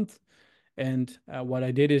per month. And what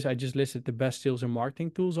I did is I just listed the best sales and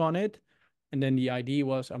marketing tools on it. And then the idea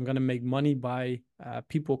was I'm going to make money by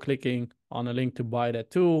people clicking on a link to buy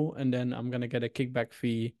that tool. And then I'm going to get a kickback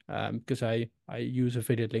fee because I use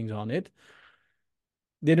affiliate links on it.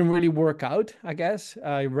 Didn't really work out, I guess.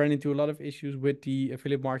 I ran into a lot of issues with the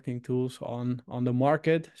affiliate marketing tools on the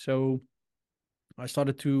market. So I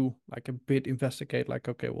started to like a bit investigate, like,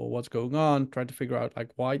 okay, well, what's going on? Try to figure out like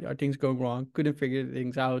why are things going wrong? Couldn't figure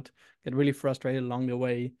things out. Get really frustrated along the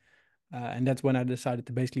way, and that's when I decided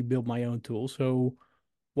to basically build my own tool. So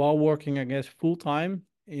while working, I guess, full time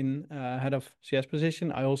in head of CS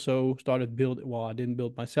position, I also started build. Well, I didn't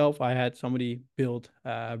build myself. I had somebody build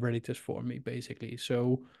Redditus for me, basically.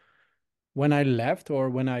 So when I left or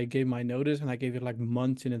when I gave my notice, and I gave it like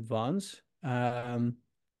months in advance.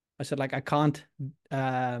 I said like I can't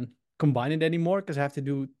combine it anymore because I have to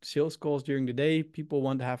do sales calls during the day. People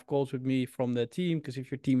want to have calls with me from the team because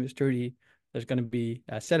if your team is 30, there's going to be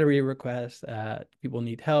a salary request. People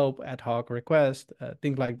need help, ad hoc request,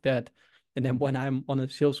 things like that. And then when I'm on a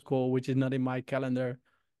sales call, which is not in my calendar,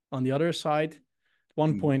 on the other side, at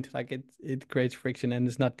one Mhm. point like it creates friction and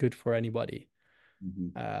it's not good for anybody.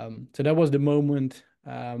 Mhm. So that was the moment.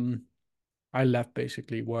 I left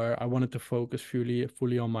basically where I wanted to focus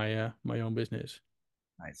fully on my own business.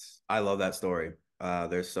 Nice. I love that story.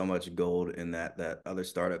 There's so much gold in that other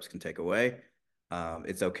startups can take away.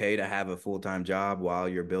 It's okay to have a full-time job while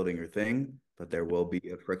you're building your thing, but there will be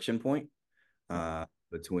a friction point Yeah.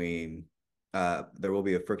 between there will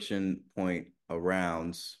be a friction point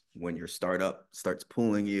around when your startup starts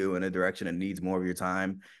pulling you in a direction and needs more of your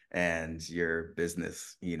time and your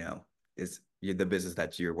business, the business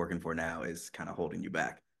that you're working for now is kind of holding you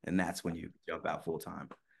back. And that's when you jump out full time.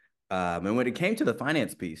 And when it came to the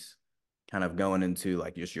finance piece, kind of going into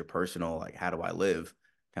like just your personal, like, how do I live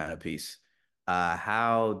kind of piece,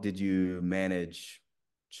 how did you manage?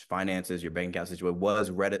 finances, your bank account situation? Was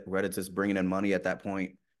Reddit just bringing in money at that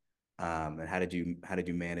point? And how did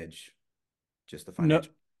you manage just the No,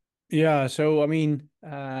 financial? yeah. So I mean,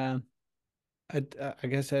 I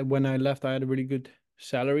guess when I left, I had a really good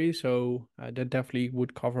salary, so that definitely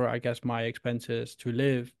would cover, I guess, my expenses to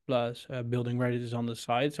live plus building Reddit on the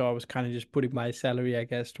side. So I was kind of just putting my salary, I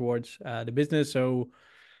guess, towards the business. So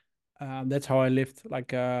that's how I lived, like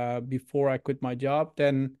before I quit my job.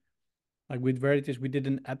 Then like with Veritas, we did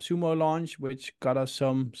an AppSumo launch, which got us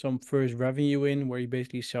some first revenue in, where you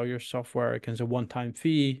basically sell your software against a one-time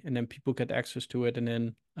fee, and then people get access to it. And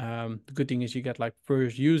then the good thing is you get like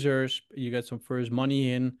first users, you get some first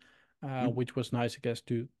money in, which was nice, I guess,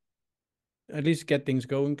 to at least get things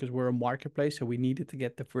going because we're a marketplace, so we needed to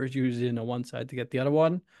get the first users in on one side to get the other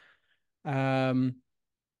one. Um,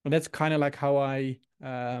 and that's kind of like how I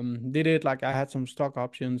did it. Like I had some stock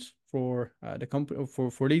options for the company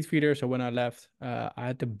for Lead Feeder. So when I left, I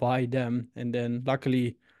had to buy them, and then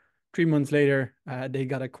luckily 3 months later, they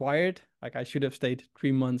got acquired. Like I should have stayed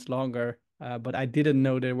 3 months longer, but I didn't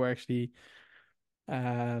know they were actually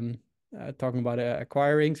um, talking about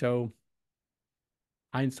acquiring. So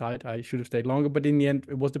hindsight, I should have stayed longer, but in the end,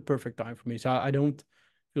 it was the perfect time for me. So I don't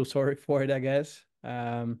feel sorry for it, I guess.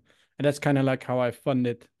 And that's kind of like how I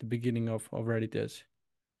funded the beginning of Reddit.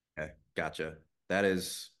 Okay, gotcha. That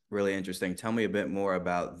is really interesting. Tell me a bit more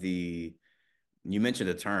about you mentioned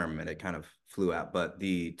a term and it kind of flew out, but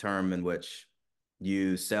the term in which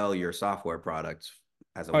you sell your software products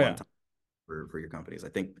as a Oh yeah. one-time for your companies. I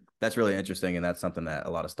think that's really interesting, and that's something that a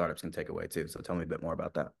lot of startups can take away too. So tell me a bit more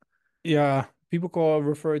about that. Yeah, people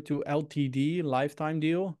refer to LTD, lifetime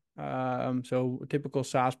deal. So a typical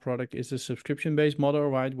SaaS product is a subscription-based model,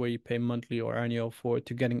 right, where you pay monthly or annual for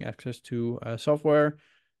to getting access to software.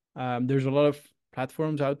 There's a lot of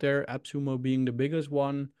platforms out there, AppSumo being the biggest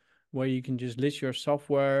one, where you can just list your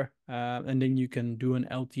software and then you can do an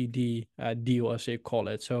LTD deal, as they call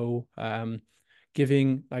it. So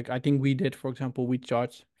giving, like I think we did, for example, we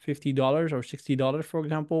charged $50 or $60, for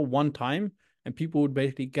example, one time, and people would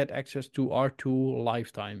basically get access to our tool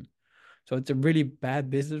lifetime. So it's a really bad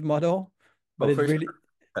business model, but Oh, it's for really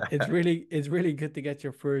it's sure. really it's really good to get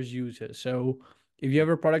your first users. So if you have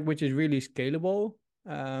a product which is really scalable,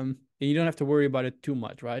 you don't have to worry about it too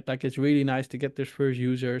much, right? Like it's really nice to get those first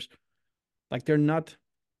users. Like they're not,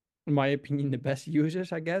 in my opinion, the best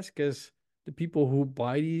users, I guess, because the people who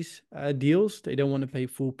buy these deals, they don't want to pay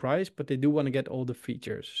full price, but they do want to get all the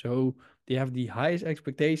features. So they have the highest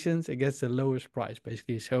expectations against the lowest price,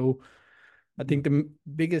 basically. So I think the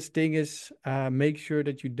biggest thing is make sure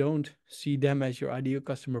that you don't see them as your ideal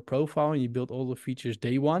customer profile and you build all the features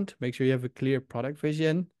they want. Make sure you have a clear product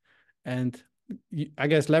vision and I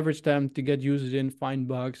guess leverage them to get users in, find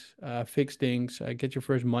bugs, fix things, get your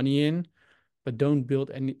first money in, but don't build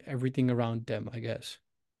everything around them, I guess.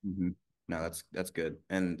 Mm-hmm. No, that's good,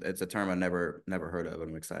 and it's a term I never heard of.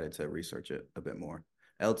 I'm excited to research it a bit more.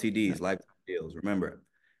 Yeah. LTDs, lifetime deals. Remember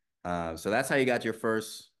it. So that's how you got your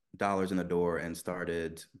first dollars in the door and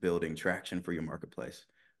started building traction for your marketplace.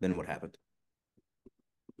 Then what happened?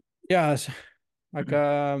 Yes, like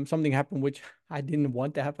something happened which I didn't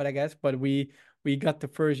want to happen, I guess, but we got the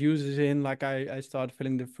first users in. Like I started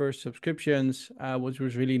filling the first subscriptions, which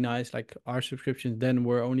was really nice. Like our subscriptions then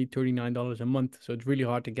were only $39 a month, so it's really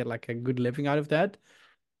hard to get like a good living out of that.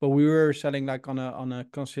 But we were selling like on a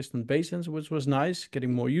consistent basis, which was nice,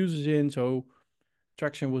 getting more users in, so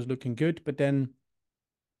traction was looking good. But then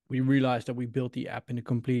we realized that we built the app in a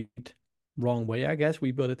complete wrong way, I guess.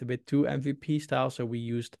 We built it a bit too MVP style, so we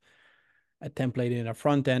used a template in our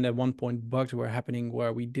front end. At one point, bugs were happening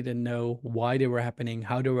where we didn't know why they were happening,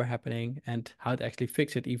 how they were happening, and how to actually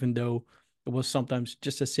fix it, even though it was sometimes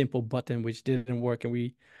just a simple button which didn't work. And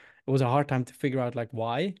it was a hard time to figure out like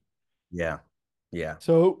why. Yeah, yeah.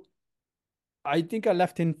 So I think I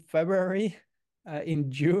left in February.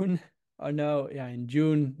 In June, oh no, yeah, in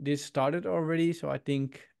June, this started already. So I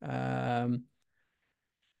think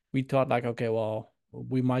we thought like, okay, well,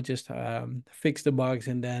 we might just fix the bugs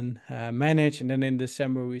and then manage. And then in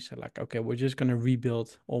December, we said like, okay, we're just gonna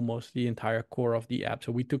rebuild almost the entire core of the app.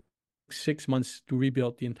 So we took 6 months to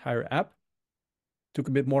rebuild the entire app. Took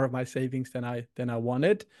a bit more of my savings than I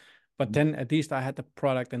wanted, but then at least I had the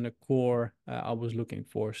product and the core I was looking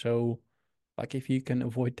for. So like if you can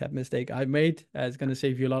avoid that mistake I made, it's gonna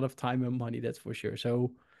save you a lot of time and money, that's for sure.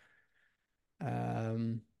 So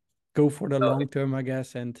um, go for the So long term, I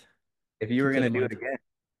guess, and if you were keep that gonna in do it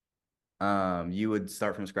mind. again, you would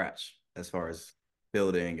start from scratch as far as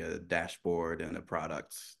building a dashboard and a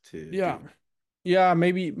product to Yeah. do. Yeah,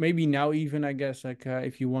 maybe now even I guess like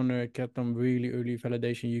if you want to get them really early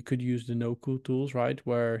validation, you could use the no code tools, right?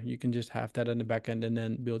 Where you can just have that in the back end and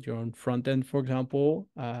then build your own front end, for example.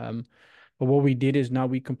 But what we did is now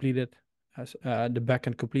we completed the back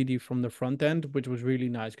end completely from the front end, which was really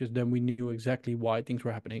nice because then we knew exactly why things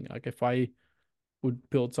were happening. Like if I would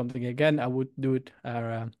build something again, I would do it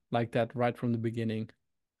like that right from the beginning.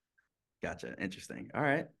 Gotcha. Interesting. All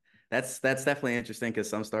right. That's definitely interesting because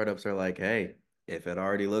some startups are like, hey, if it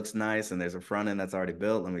already looks nice and there's a front end that's already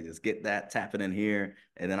built, let me just get that, tap it in here,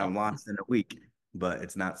 and then Yeah. I'm launched in a week. But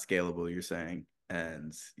it's not scalable, you're saying.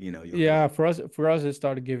 And you'll Yeah, really for us it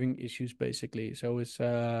started giving issues basically. So it's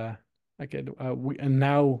like we and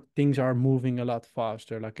now things are moving a lot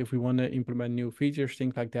faster. Like if we want to implement new features,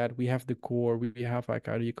 things like that, we have the core, we have like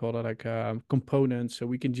how do you call it, like components, so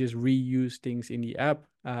we can just reuse things in the app,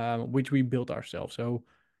 which we built ourselves. So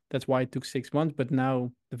that's why it took 6 months, but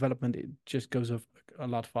now development it just goes a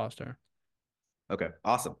lot faster. okay,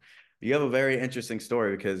 awesome. You have a very interesting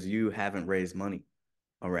story because you haven't raised money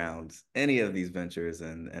around any of these ventures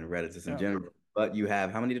and Reddit just in Yeah. general. But you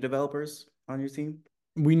have how many developers on your team?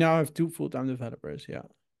 We now have two full-time developers. Yeah.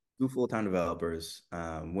 Two full-time developers.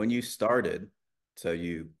 When you started, so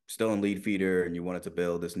you still in lead feeder and you wanted to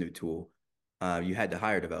build this new tool, you had to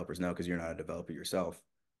hire developers now because you're not a developer yourself.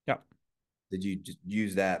 Yeah. Did you just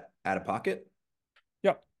use that out of pocket?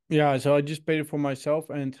 Yeah. Yeah. So I just paid it for myself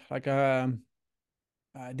and like I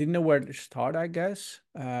didn't know where to start, I guess,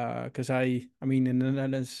 because I mean, in the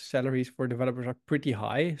Netherlands, salaries for developers are pretty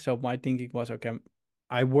high. So my thinking was, okay,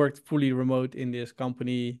 I worked fully remote in this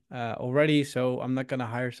company already, so I'm not gonna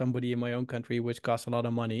hire somebody in my own country, which costs a lot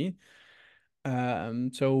of money.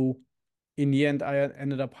 So in the end, I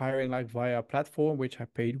ended up hiring like via a platform, which I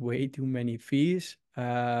paid way too many fees.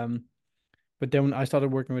 But then when I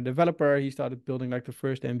started working with a developer, he started building like the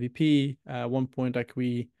first MVP. At one point, like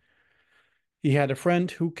he had a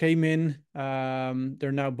friend who came in.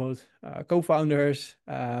 They're now both co-founders.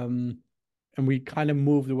 And we kind of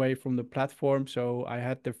moved away from the platform. So I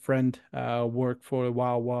had the friend work for a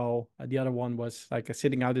while the other one was like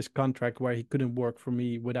sitting out his contract where he couldn't work for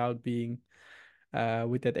me without being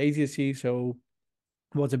with that agency. So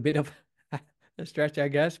it was a bit of a stretch, I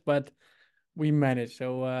guess, but we managed.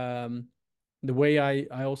 So the way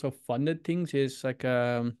I also funded things is like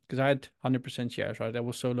because I had 100% shares, right? I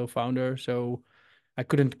was solo founder, so I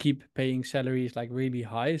couldn't keep paying salaries like really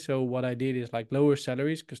high. So what I did is like lower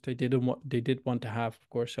salaries because they did want to have, of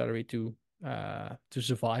course, salary to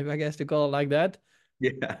survive, I guess to call it like that.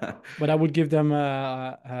 Yeah. But I would give them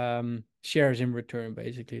shares in return,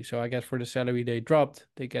 basically. So I guess for the salary they dropped,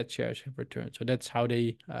 they get shares in return. So that's how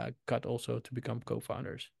they got also to become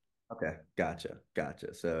co-founders. Okay, gotcha,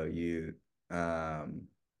 gotcha. So you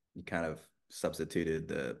kind of substituted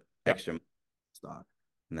the Yeah, extra stock,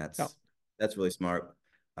 and yeah, that's really smart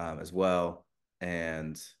as well.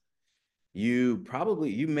 And you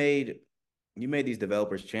made these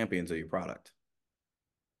developers champions of your product,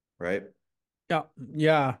 right? yeah,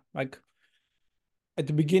 yeah. Like at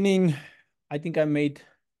the beginning, I think I made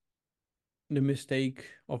the mistake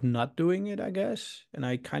of not doing it, I guess. And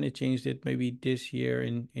I kind of changed it maybe this year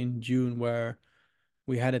in June where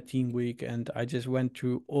we had a team week and I just went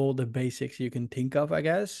through all the basics you can think of, I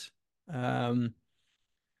guess. Um,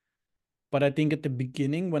 but I think at the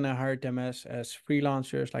beginning when I hired them as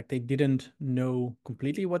freelancers, like they didn't know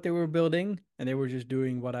completely what they were building and they were just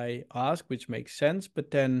doing what I asked, which makes sense.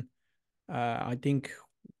 But then I think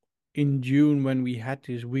in June when we had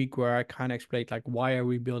this week where I kind of explained like why are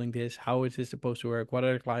we building this? How is this supposed to work? What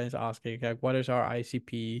are the clients asking? Like what is our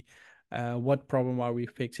ICP? What problem are we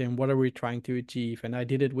fixing? What are we trying to achieve? And I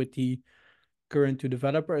did it with the current two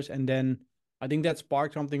developers, and then I think that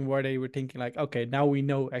sparked something where they were thinking like, okay, now we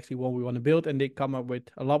know actually what we want to build, and they come up with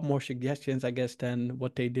a lot more suggestions, I guess, than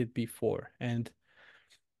what they did before. And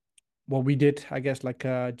what we did, I guess, like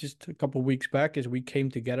just a couple of weeks back, is we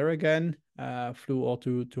came together again, flew all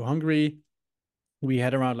to Hungary. We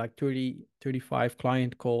had around like 30, 35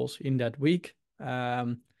 client calls in that week.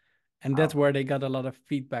 And that's Wow. where they got a lot of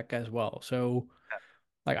feedback as well. So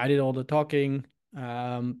like I did all the talking,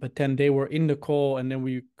 but then they were in the call and then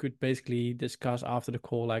we could basically discuss after the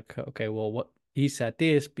call, like, okay, well, what he said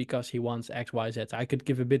this because he wants X, Y, Z. I could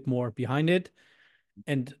give a bit more behind it.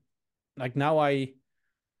 And like now I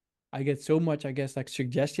get so much, I guess, like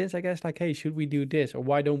suggestions, I guess, like, hey, should we do this or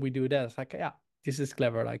why don't we do that? It's like, yeah, this is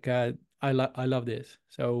clever. Like, I love this.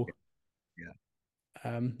 So, Yeah.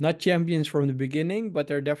 not champions from the beginning, but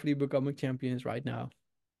they're definitely becoming champions right now.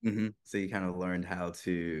 So you kind of learned how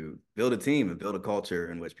to build a team and build a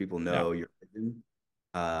culture in which people Yeah, know your vision,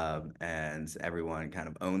 and everyone kind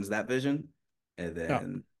of owns that vision. and Yeah.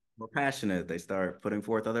 then more passionate, they start putting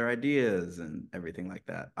forth other ideas and everything like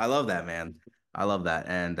that. I love that, man. I love that.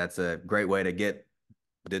 And that's a great way to get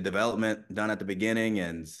the development done at the beginning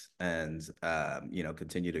and you know,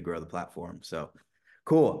 continue to grow the platform. So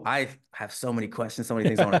cool. I have so many questions, so many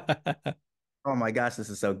things I want to. Oh my gosh, this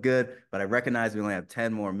is so good. But I recognize we only have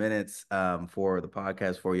 10 more minutes for the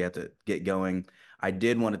podcast before you have to get going. I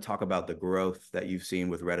did want to talk about the growth that you've seen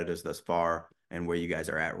with Redditus thus far and where you guys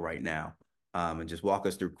are at right now. And just walk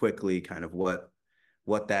us through quickly kind of what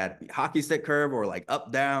that hockey stick curve or like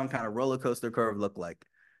up down kind of roller coaster curve look like.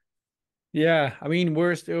 Yeah, I mean,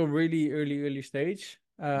 we're still really early stage.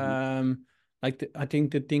 Mhm. I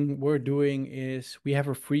think the thing we're doing is we have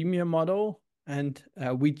a freemium model and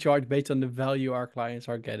we charge based on the value our clients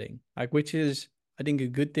are getting, like which is I think a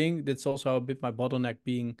good thing. That's also a bit my bottleneck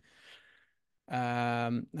being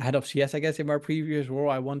head of CS, I guess, in my previous role.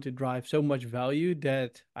 I want to drive so much value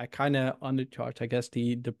that I kind of undercharge, I guess,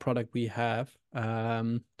 the product we have.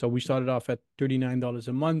 So we started off at $39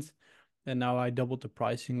 a month, and now I doubled the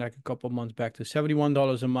pricing like a couple of months back to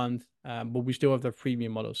 $71 a month. But we still have the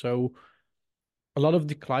freemium model. So a lot of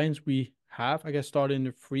the clients we have, I guess, start in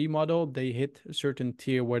the free model. They hit a certain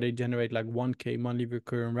tier where they generate like 1K monthly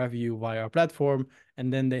recurring revenue via our platform,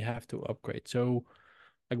 and then they have to upgrade. So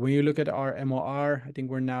like when you look at our MOR, I think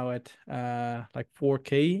we're now at like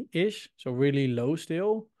 4K-ish, so really low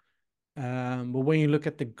still. But when you look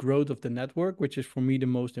at the growth of the network, which is for me the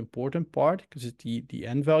most important part, because it's the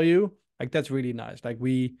end value, like that's really nice.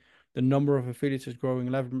 The number of affiliates is growing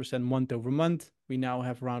 11% month over month. We now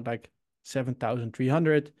have around like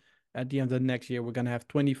 7,300. At the end of the next year, we're gonna have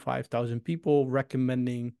 25,000 people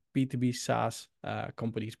recommending B2B SaaS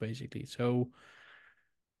companies, basically. So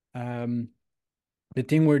um, the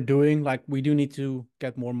thing we're doing, like we do need to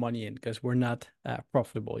get more money in because we're not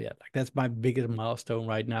profitable yet. Like that's my biggest milestone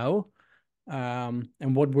right now.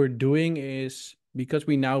 And what we're doing is because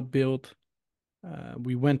we now built,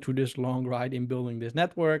 we went through this long ride in building this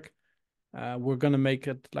network. We're gonna make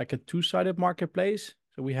it like a two-sided marketplace.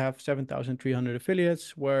 So we have 7,300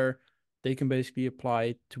 affiliates where they can basically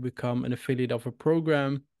apply to become an affiliate of a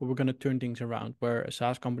program. Where we're gonna turn things around, where a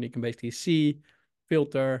SaaS company can basically see,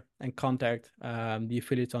 filter, and contact the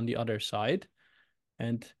affiliates on the other side.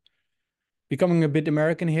 And becoming a bit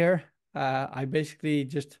American here, I basically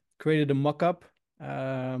just created a mock-up.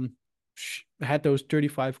 Um, had those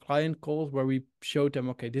 35 client calls where we showed them,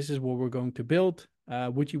 okay, this is what we're going to build.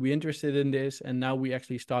 Would you be interested in this? And now we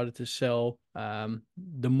actually started to sell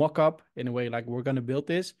the mock-up in a way like we're going to build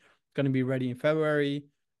this. It's going to be ready in February.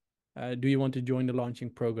 Do you want to join the launching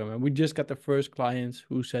program? And we just got the first clients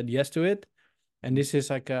who said yes to it. And this is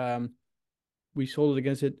like we sold it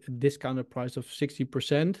against a discounted price of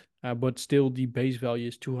 60%, but still the base value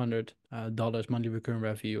is $200 monthly recurring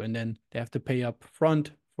revenue, and then they have to pay up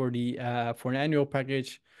front for an annual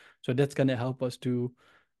package. So that's gonna help us to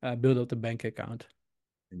build up the bank account.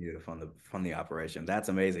 Continue to fund the operation. That's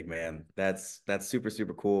amazing, man. That's super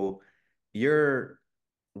super cool. You're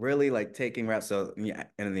really like taking routes. So yeah,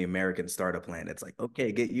 in the American startup land, it's like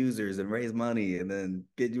okay, get users and raise money, and then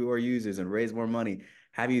get more users and raise more money.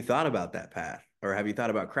 Have you thought about that path, or have you thought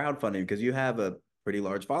about crowdfunding? Because you have a pretty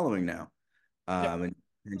large following now, Yeah, and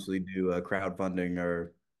potentially do a crowdfunding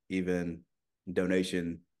or even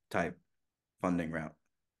donation type funding route.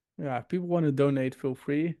 yeah. If people want to donate, feel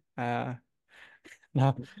free.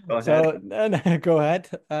 No, Go ahead. so go ahead.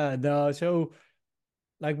 No, so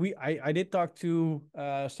like I did talk to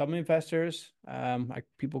some investors, like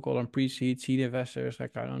people call them pre-seed, seed investors.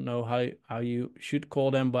 Like I don't know how you should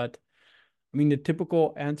call them, but I mean the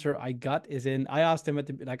typical answer I got is in I asked them at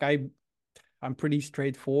the like I'm pretty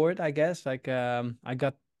straightforward, I guess. Like I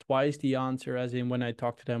got twice the answer as in when I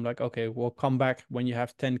talked to them, like, okay, we'll come back when you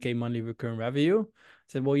have 10K monthly recurring revenue. I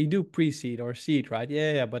said, well, you do pre-seed or seed, right?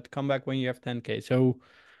 Yeah, yeah, but come back when you have 10K. So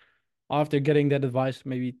after getting that advice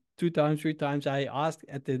maybe two times, three times, I asked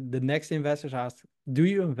at the next investors asked, do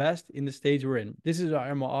you invest in the stage we're in? This is our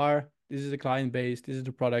MLR, this is the client base, this is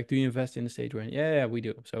the product. Do you invest in the stage we're in? Yeah, yeah, we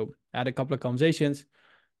do. So I had a couple of conversations.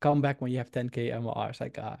 Come back when you have 10K MLR. It's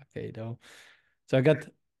like, okay, no. So I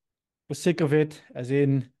was sick of it, as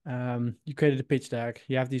in you created a pitch deck,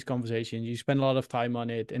 you have these conversations, you spend a lot of time on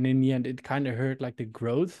it, and in the end, it kind of hurt like the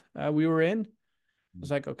growth we were in. I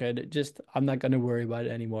was like, okay, just I'm not gonna worry about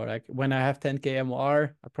it anymore. Like when I have 10K MR,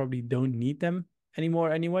 I probably don't need them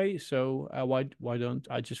anymore anyway. So why don't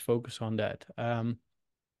I just focus on that?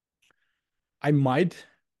 I might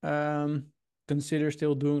consider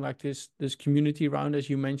still doing like this community round as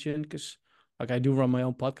you mentioned, because like I do run my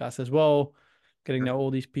own podcast as well. getting to Sure. know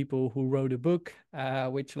all these people who wrote a book,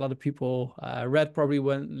 which a lot of people read probably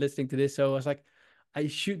when listening to this. So I was like, I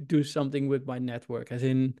should do something with my network, as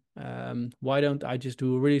in, why don't I just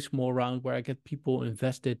do a really small round where I get people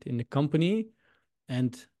invested in the company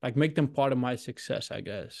and like make them part of my success, I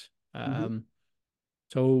guess. Mhm.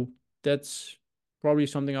 So that's probably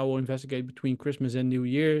something I will investigate between Christmas and New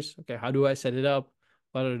Year's. Okay, how do I set it up?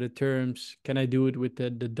 What are the terms? Can I do it with the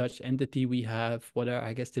Dutch entity we have? What are,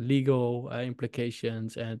 I guess, the legal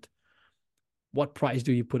implications? And what price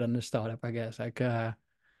do you put on the startup? I guess like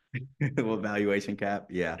Well, valuation cap.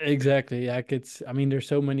 Yeah. exactly. Like it's, I mean, there's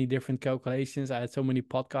so many different calculations. I had so many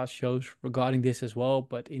podcast shows regarding this as well,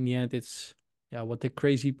 but in the end, it's yeah, what the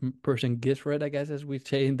crazy person gives for it, I guess, as we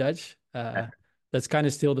say in Dutch. That's kind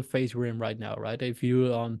of still the phase we're in right now, right? If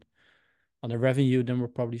you on the revenue, then we're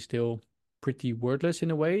probably still pretty worthless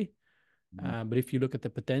in a way. But if you look at the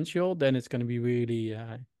potential, then it's going to be really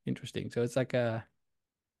interesting. So it's like a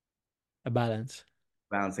balance.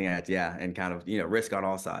 Balancing act, yeah, and kind of, risk on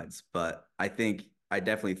all sides. But I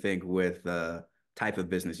definitely think with the type of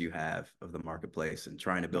business you have of the marketplace and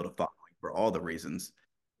trying to Yeah, build a following for all the reasons,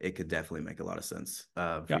 it could definitely make a lot of sense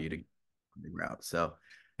for yeah. you to figure out. So,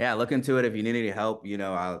 yeah, look into it. If you need any help,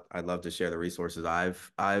 I'd love to share the resources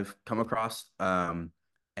I've come across.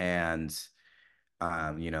 And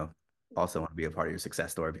also want to be a part of your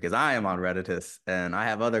success story because I am on Redditus and I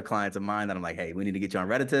have other clients of mine that I'm like, hey, we need to get you on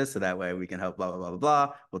Redditus so that way we can help, blah, blah, blah, blah,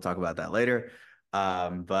 blah. We'll talk about that later.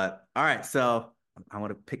 But all right, so I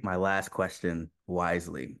want to pick my last question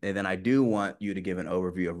wisely. And then I do want you to give an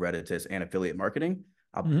overview of Redditus and affiliate marketing.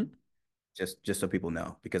 I'll Hmm. just so people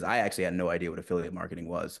know, because I actually had no idea what affiliate marketing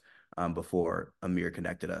was before Amir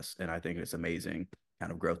connected us, and I think it's amazing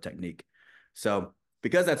kind of growth technique. So,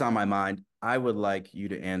 because that's on my mind, I would like you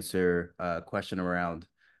to answer a question around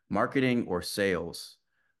marketing or sales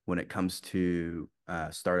when it comes to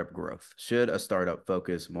startup growth. Should a startup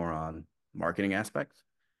focus more on marketing aspects?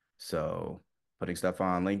 So, putting stuff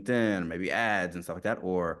on LinkedIn, maybe ads and stuff like that,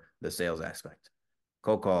 or the sales aspect,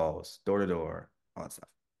 cold calls, door to door, all that stuff.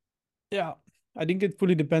 Yeah, I think it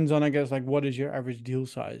fully depends on, I guess, like what is your average deal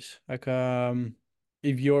size? Like,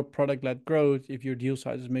 if your product-led growth, if your deal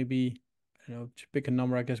size is maybe, to pick a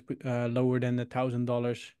number, I guess, lower than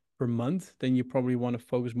 $1,000 per month, then you probably want to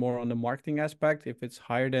focus more on the marketing aspect. If it's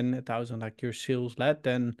higher than 1,000, like your sales-led,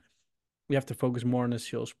 then we have to focus more on the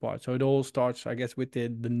sales part. So it all starts, I guess, with the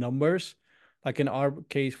numbers. Like in our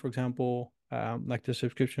case, for example, like the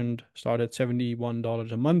subscription started at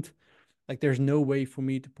 $71 a month. Like there's no way for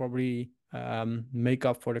me to probably make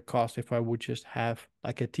up for the cost if I would just have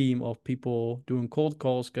like a team of people doing cold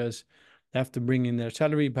calls because they have to bring in their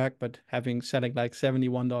salary back. But having selling like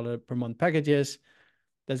 $71 per month packages,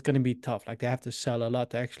 that's going to be tough. Like they have to sell a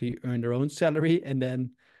lot to actually earn their own salary, and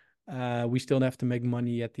then we still have to make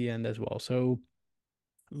money at the end as well. So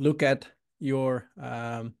look at your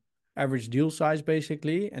average deal size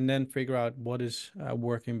basically, and then figure out what is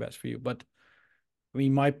working best for you. But I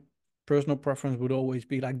mean, my personal preference would always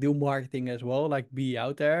be like do marketing as well, like be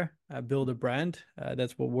out there, build a brand.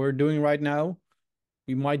 That's what we're doing right now.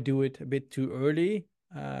 We might do it a bit too early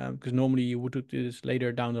because normally you would do this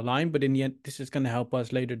later down the line, but in the end, this is going to help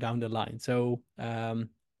us later down the line. So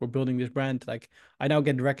we're building this brand. Like I now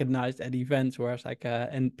get recognized at events where it's like,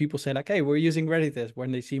 and people say like, "Hey, we're using Redditus"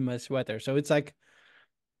 when they see my sweater. So it's like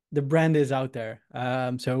the brand is out there.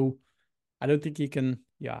 So I don't think you can,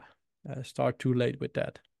 yeah, start too late with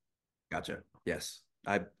that. Gotcha. Yes,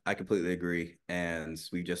 I completely agree. And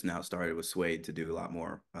we've just now started with Suade to do a lot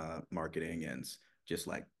more marketing and just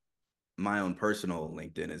like my own personal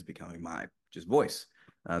LinkedIn is becoming my just voice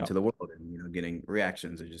Yeah, to the world and getting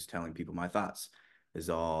reactions and just telling people my thoughts is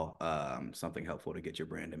all something helpful to get your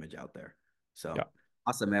brand image out there. So yeah.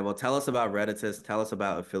 awesome, man. Well, tell us about Redditus, tell us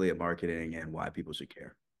about affiliate marketing and why people should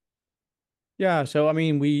care. Yeah, so I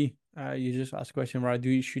mean, you just asked a question, right?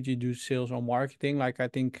 Should you do sales or marketing? Like, I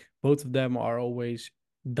think both of them are always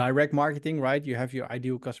direct marketing, right? You have your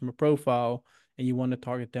ideal customer profile and you want to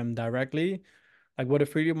target them directly. Like, what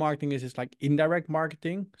affiliate marketing is like indirect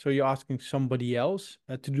marketing. So you're asking somebody else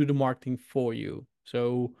to do the marketing for you.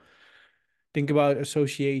 So think about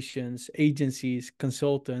associations, agencies,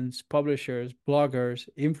 consultants, publishers, bloggers,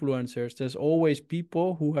 influencers. There's always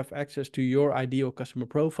people who have access to your ideal customer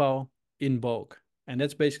profile in bulk. And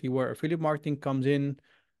that's basically where affiliate marketing comes in.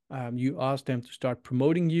 You ask them to start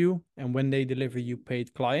promoting you. And when they deliver you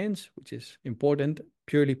paid clients, which is important,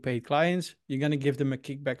 purely paid clients, you're going to give them a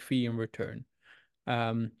kickback fee in return.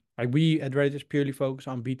 Like we at Reddit is purely focused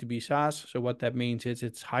on B2B SaaS. So what that means is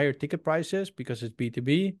it's higher ticket prices because it's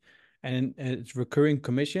B2B, and it's recurring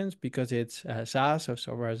commissions because it's SaaS or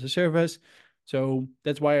software as a service. So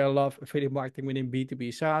that's why I love affiliate marketing within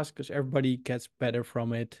B2B SaaS, because everybody gets better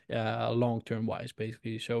from it long-term wise,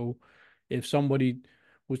 basically. So if somebody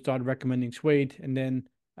would start recommending Suede and then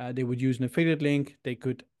they would use an affiliate link, they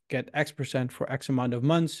could get X% for X amount of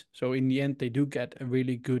months. So in the end, they do get a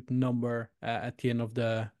really good number at the end of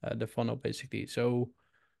the funnel, basically. So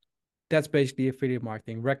that's basically affiliate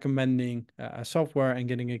marketing, recommending a software and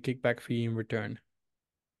getting a kickback fee in return.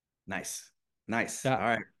 Nice. Nice. Yeah. All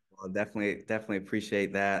right. Well, definitely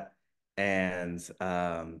appreciate that. And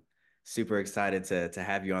super excited to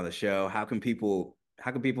have you on the show. How can people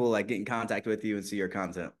like get in contact with you and see your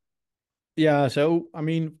content? Yeah, so I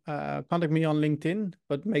mean, contact me on LinkedIn,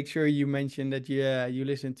 but make sure you mention that you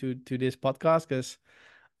listen to this podcast because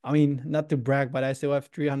I mean, not to brag, but I still have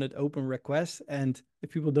 300 open requests, and if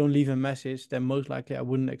people don't leave a message, then most likely I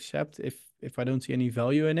wouldn't accept if I don't see any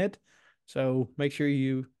value in it. So make sure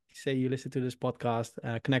you say you listen to this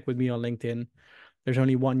podcast, connect with me on LinkedIn. There's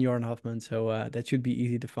only one Joran Hoffman, so that should be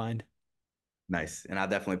easy to find. Nice. And I'll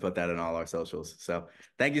definitely put that in all our socials. So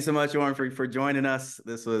thank you so much, Joran, for joining us.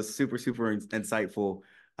 This was super insightful.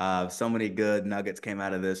 So many good nuggets came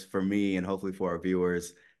out of this for me and hopefully for our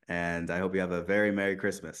viewers. And I hope you have a very Merry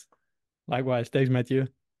Christmas. Likewise, thanks, Matthew.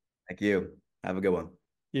 Thank you. Have a good one.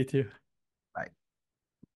 You too.